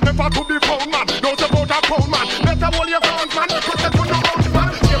man. Never to be found man, knows about a pound man. Better hold your ground man, protect you now.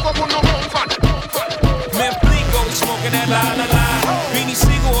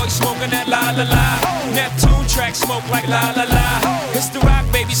 la la la. Neptune track smoke like la la la. It's the rock,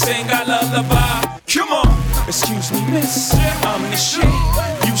 baby, sing I love the bar. Come on, excuse me, miss, I'm the shit.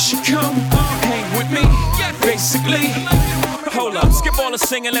 You should come hang with me, basically. Hold up, skip all the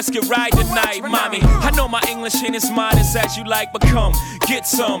singing, let's get right tonight, mommy. I know my English ain't as modest as you like, but come, get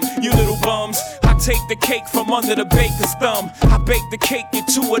some, you little bums. I take the cake from under the baker's thumb. I bake the cake, get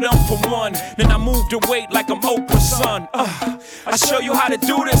two of them for one. Then I move the weight like I'm Oprah's son. I show you how to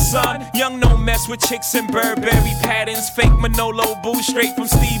do this, son. Young no mess with chicks in Burberry patterns. Fake Manolo boo straight from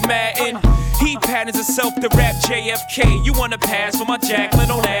Steve Madden. He patterns himself to rap JFK. You wanna pass for my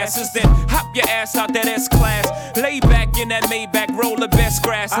Jacqueline on asses? Then hop your ass out that S-Class. Lay back in that Maybach, roll the best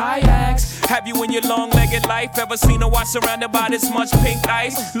grass. I ask, have you in your long-legged life ever seen a watch surrounded by this much pink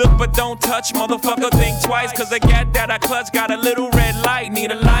ice? Look but don't touch, motherfucker, think twice. Cause the gat that I clutch got a little red light.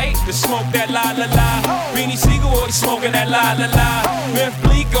 Need a light to smoke that la la la. Beanie Siegel always smoking that la la la. Biff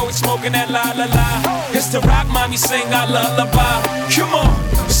Bleek always smoking that la la la. It's the rock, mommy, sing I love the bar. Come on,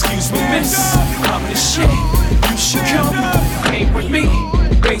 excuse me, miss, I'm the shit. You should come hang with me,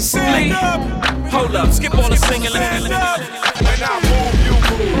 basically. Hold up, skip all the singing. When I move, you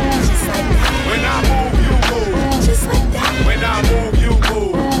move. Just like that. When I move, you move. Just like that. When I move, you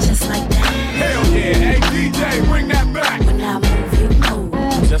move. Just like that. Hell yeah, hey DJ, bring that back. When I move, you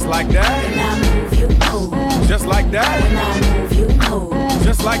move. Just like that. When I move, you move. Just like that. When I move, you move.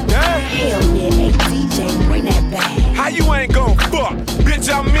 Just like that. Hell yeah, hey DJ, bring that back. How you ain't gon' fuck? Bitch,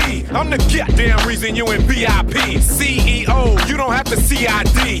 I'm me. I'm the goddamn reason you in VIP. CEO, you don't have to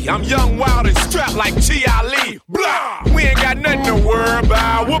CID. I'm young, wild, and strapped like G.I. Blah! We ain't got nothing to worry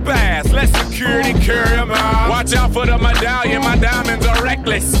about. Whoop ass, let security carry 'em out. Watch out for the medallion, my diamonds are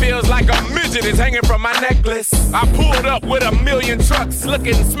reckless. Feels like a midget is hanging from my necklace. I pulled up with 1,000,000 trucks,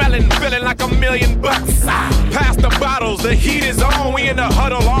 looking, smelling, feeling like $1,000,000. Pass the bottles, the heat is on. We in the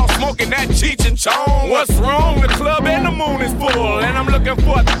huddle, all smoking that Cheech and Chong. What's wrong? The club and the moon is full, and I'm looking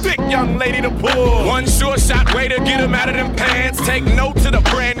for a thick young lady to pull. One sure shot way to get 'em out of them pants. Take note to the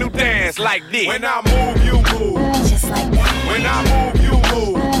brand new dance like this. When I move, you move. Just like that. When I move, you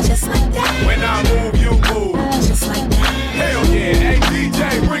move. Just like that. When I move, you move. Just like that. Hell yeah, hey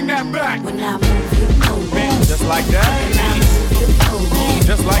DJ, bring that back. When I move, you move. Just like that. When I move, you move.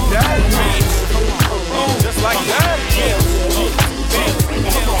 Just like that. Just like that.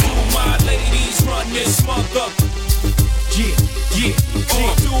 My ladies run this mother. Yeah, yeah,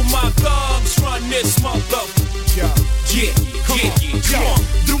 yeah. Do my thugs run this mother? Yeah, yeah, yeah, come on.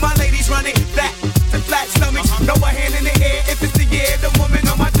 Do my ladies run it? Flat to flat stomachs. Throw a hand in the air if it's the year. The woman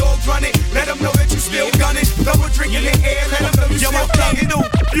on my dogs run it. Let them know that you still gunning. Throw a drink in the air. Let them know you still thugging.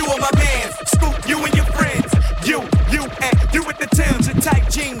 You are my man. Scoop you and your friends. You and you with the Timbs and tight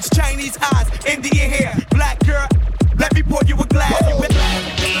jeans, Chinese eyes, Indian hair, black girl. Let me pour you a glass.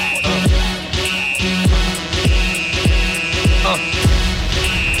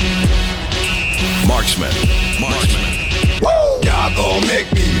 Marksman. Y'all gon'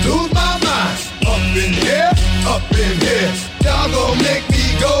 make me lose my mind. Up in here, up in here. Y'all gon' make me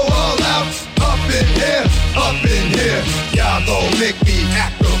go all out. Up in here, up in here. Y'all gon' make me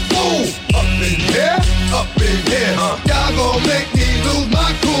act a fool. Up in here, up in here. Y'all gon' make me lose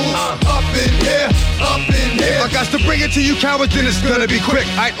my cool. Up in here, up in here. I got to bring it to you cowards, then it's gonna be quick.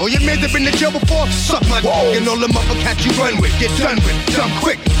 Aight, all your men have been to jail before, suck my dick. And all the motherfuckers you run with, get done with, jump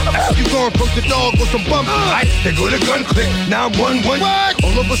quick. You gon' approach the dog with some bump. Aight, they go to gun click, 911. What?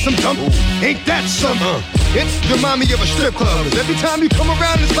 All over some dump. Ain't that something? It remind me of a strip club. Cause every time you come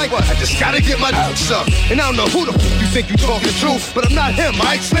around, it's like, what? I just gotta get my dukes up. And I don't know who the fuck you think you talking to, but I'm not him,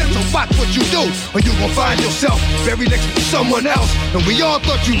 aight, Slim, so watch what you do. Or you gon' find yourself buried next to someone else. And we all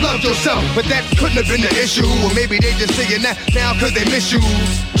thought you loved yourself, but that couldn't have been the issue. Or maybe they just saying that now cause they miss you.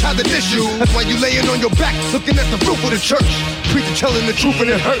 Try to diss you, that's why you laying on your back, looking at the roof of the church. Preacher telling the truth and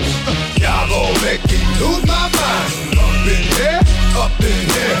it hurts. Y'all gon' make me lose my mind. Up in here, up in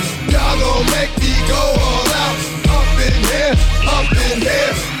here. Y'all gon' make me go all out. Up in here, up in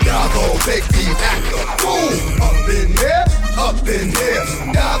here. Y'all gon' make me act a fool. Up in here, up in here.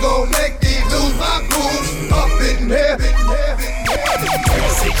 Y'all gon' make me lose my cool. Up in here, 6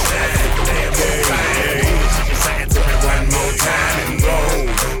 9 10 one more time and roll.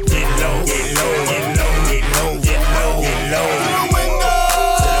 Get low, get low, get low, get low, get low, get low. To the window,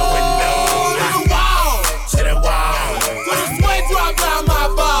 to the window, to the wall, to the wall. To the sweat drop down my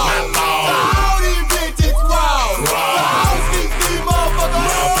ball. My ball. To all these bitches wow. To all these motherfuckers.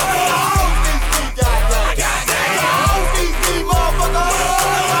 To all these motherfuckers.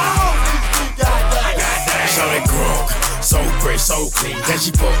 So they crunk, so fresh, so clean. Then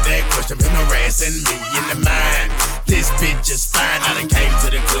she put that question, been harassing me in the mind. This bitch is fine. I done came to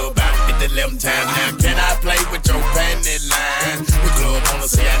the club about 50 them time. Now can I play with your panty line? The club wanna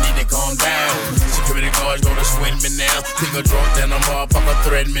say I need to calm down. Security guards gonna swing me now. Pick a drunk, then a motherfucker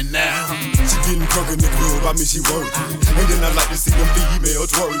threaten me now. She getting crunk in the club, I mean she working. And then I like to see them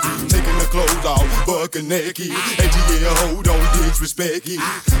females twerking. Taking the clothes off, bucking naked. And yeah, hold on, disrespect it.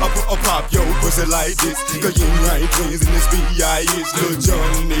 I pop your pussy like this. Cause you ain't twins in this B.I.H. Lil Jon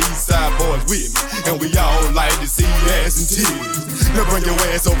and the East Side boys with me. And we all like to see ass and tears. Now bring your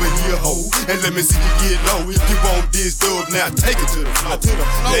ass over here, ho. And let me see you get low. If you want this dub, now take it to the floor.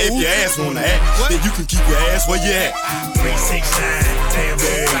 Now if your ass wanna act, then you can keep your ass where you at. 369, damn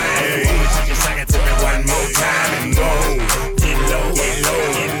fine. You suck it to me one more time and go. Get low, get low,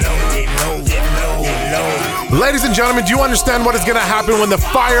 get low, get low, get low, get low. Ladies and gentlemen, do you understand what is going to happen when the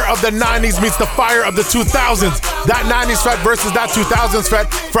fire of the 90s meets the fire of the 2000s? That 90s Fete versus that 2000s Fete,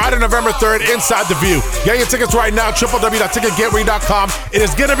 Friday, November 3rd, inside The View. Get your tickets right now, www.ticketgateway.com. It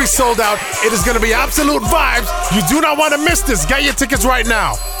is going to be sold out. It is going to be absolute vibes. You do not want to miss this. Get your tickets right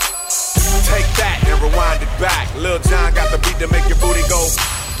now. Take that and rewind it back. Lil Jon got the beat to make your booty go.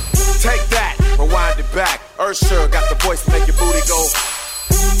 Take that, rewind it back. Ursher got the voice to make your booty go.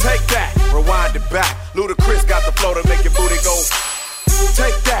 Take that, rewind it back. Ludacris got the flow to make your booty go.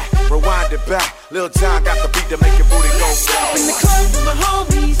 Take that, rewind it back. Lil Jon got the beat to make your booty go. In the club with my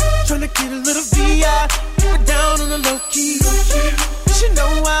homies, tryna get a little VI. Keep it down on the low key. You should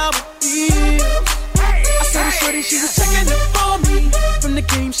know how it feels. I saw the shorty, she was checking up for me. From the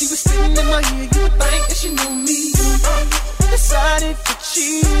game, she was sitting in my ear. You would think that she knew me. Decided to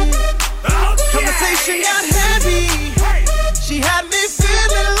cheat. Conversation got heavy. She had me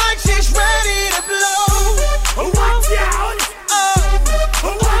feeling like she's ready to blow. Watch out!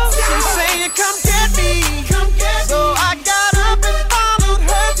 She's saying, "Come get me." So I got up and followed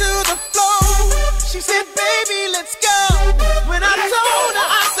her to the floor. She said, "Baby, let's go." When I told her,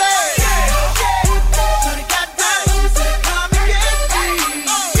 I said, "Shorty got down, she said, come and get me."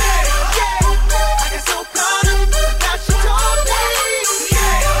 I got so caught up, now she told me.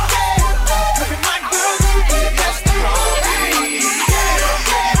 Look at my girl, she the best of all me.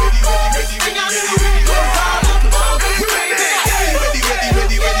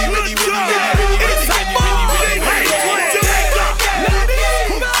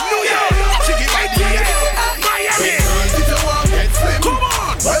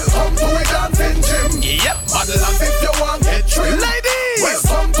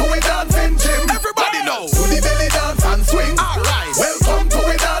 Welcome to a dancing gym. Everybody know. To the belly dance and swing. Alright. Welcome to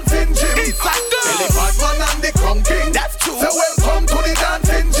a dancing gym. It's like the elephant man and the crown king. That's true. So welcome to the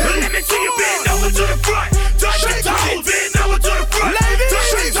dancing gym. Let me see you bend over to the front. Touch your toes, bend over to the front.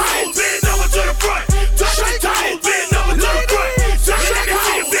 Touch your toes, bend over to the front. Touch your toes, bend over to the front. Let me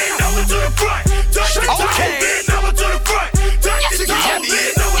see you bend over to the front. Touch your toes, bend over to the front. Touch your toes,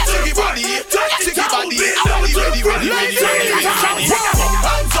 bend over to the front. Touch your toes, bend over to the front.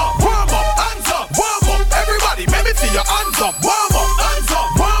 Hands up, warm up, hands up, warm up. Everybody, let me see your hands up, warm up, hands up,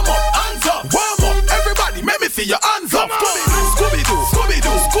 warm up, hands up, warm up. Everybody, let me see your hands up. Scooby Doo, Scooby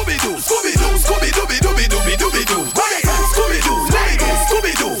Doo, Scooby Doo, Scooby Doo, Scooby Dooby Dooby Dooby Dooby Doo. Scooby Doo,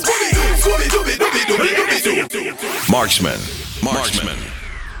 Scooby Doo, Scooby Doo, Scooby Dooby Dooby Dooby Dooby Doo. Marksman.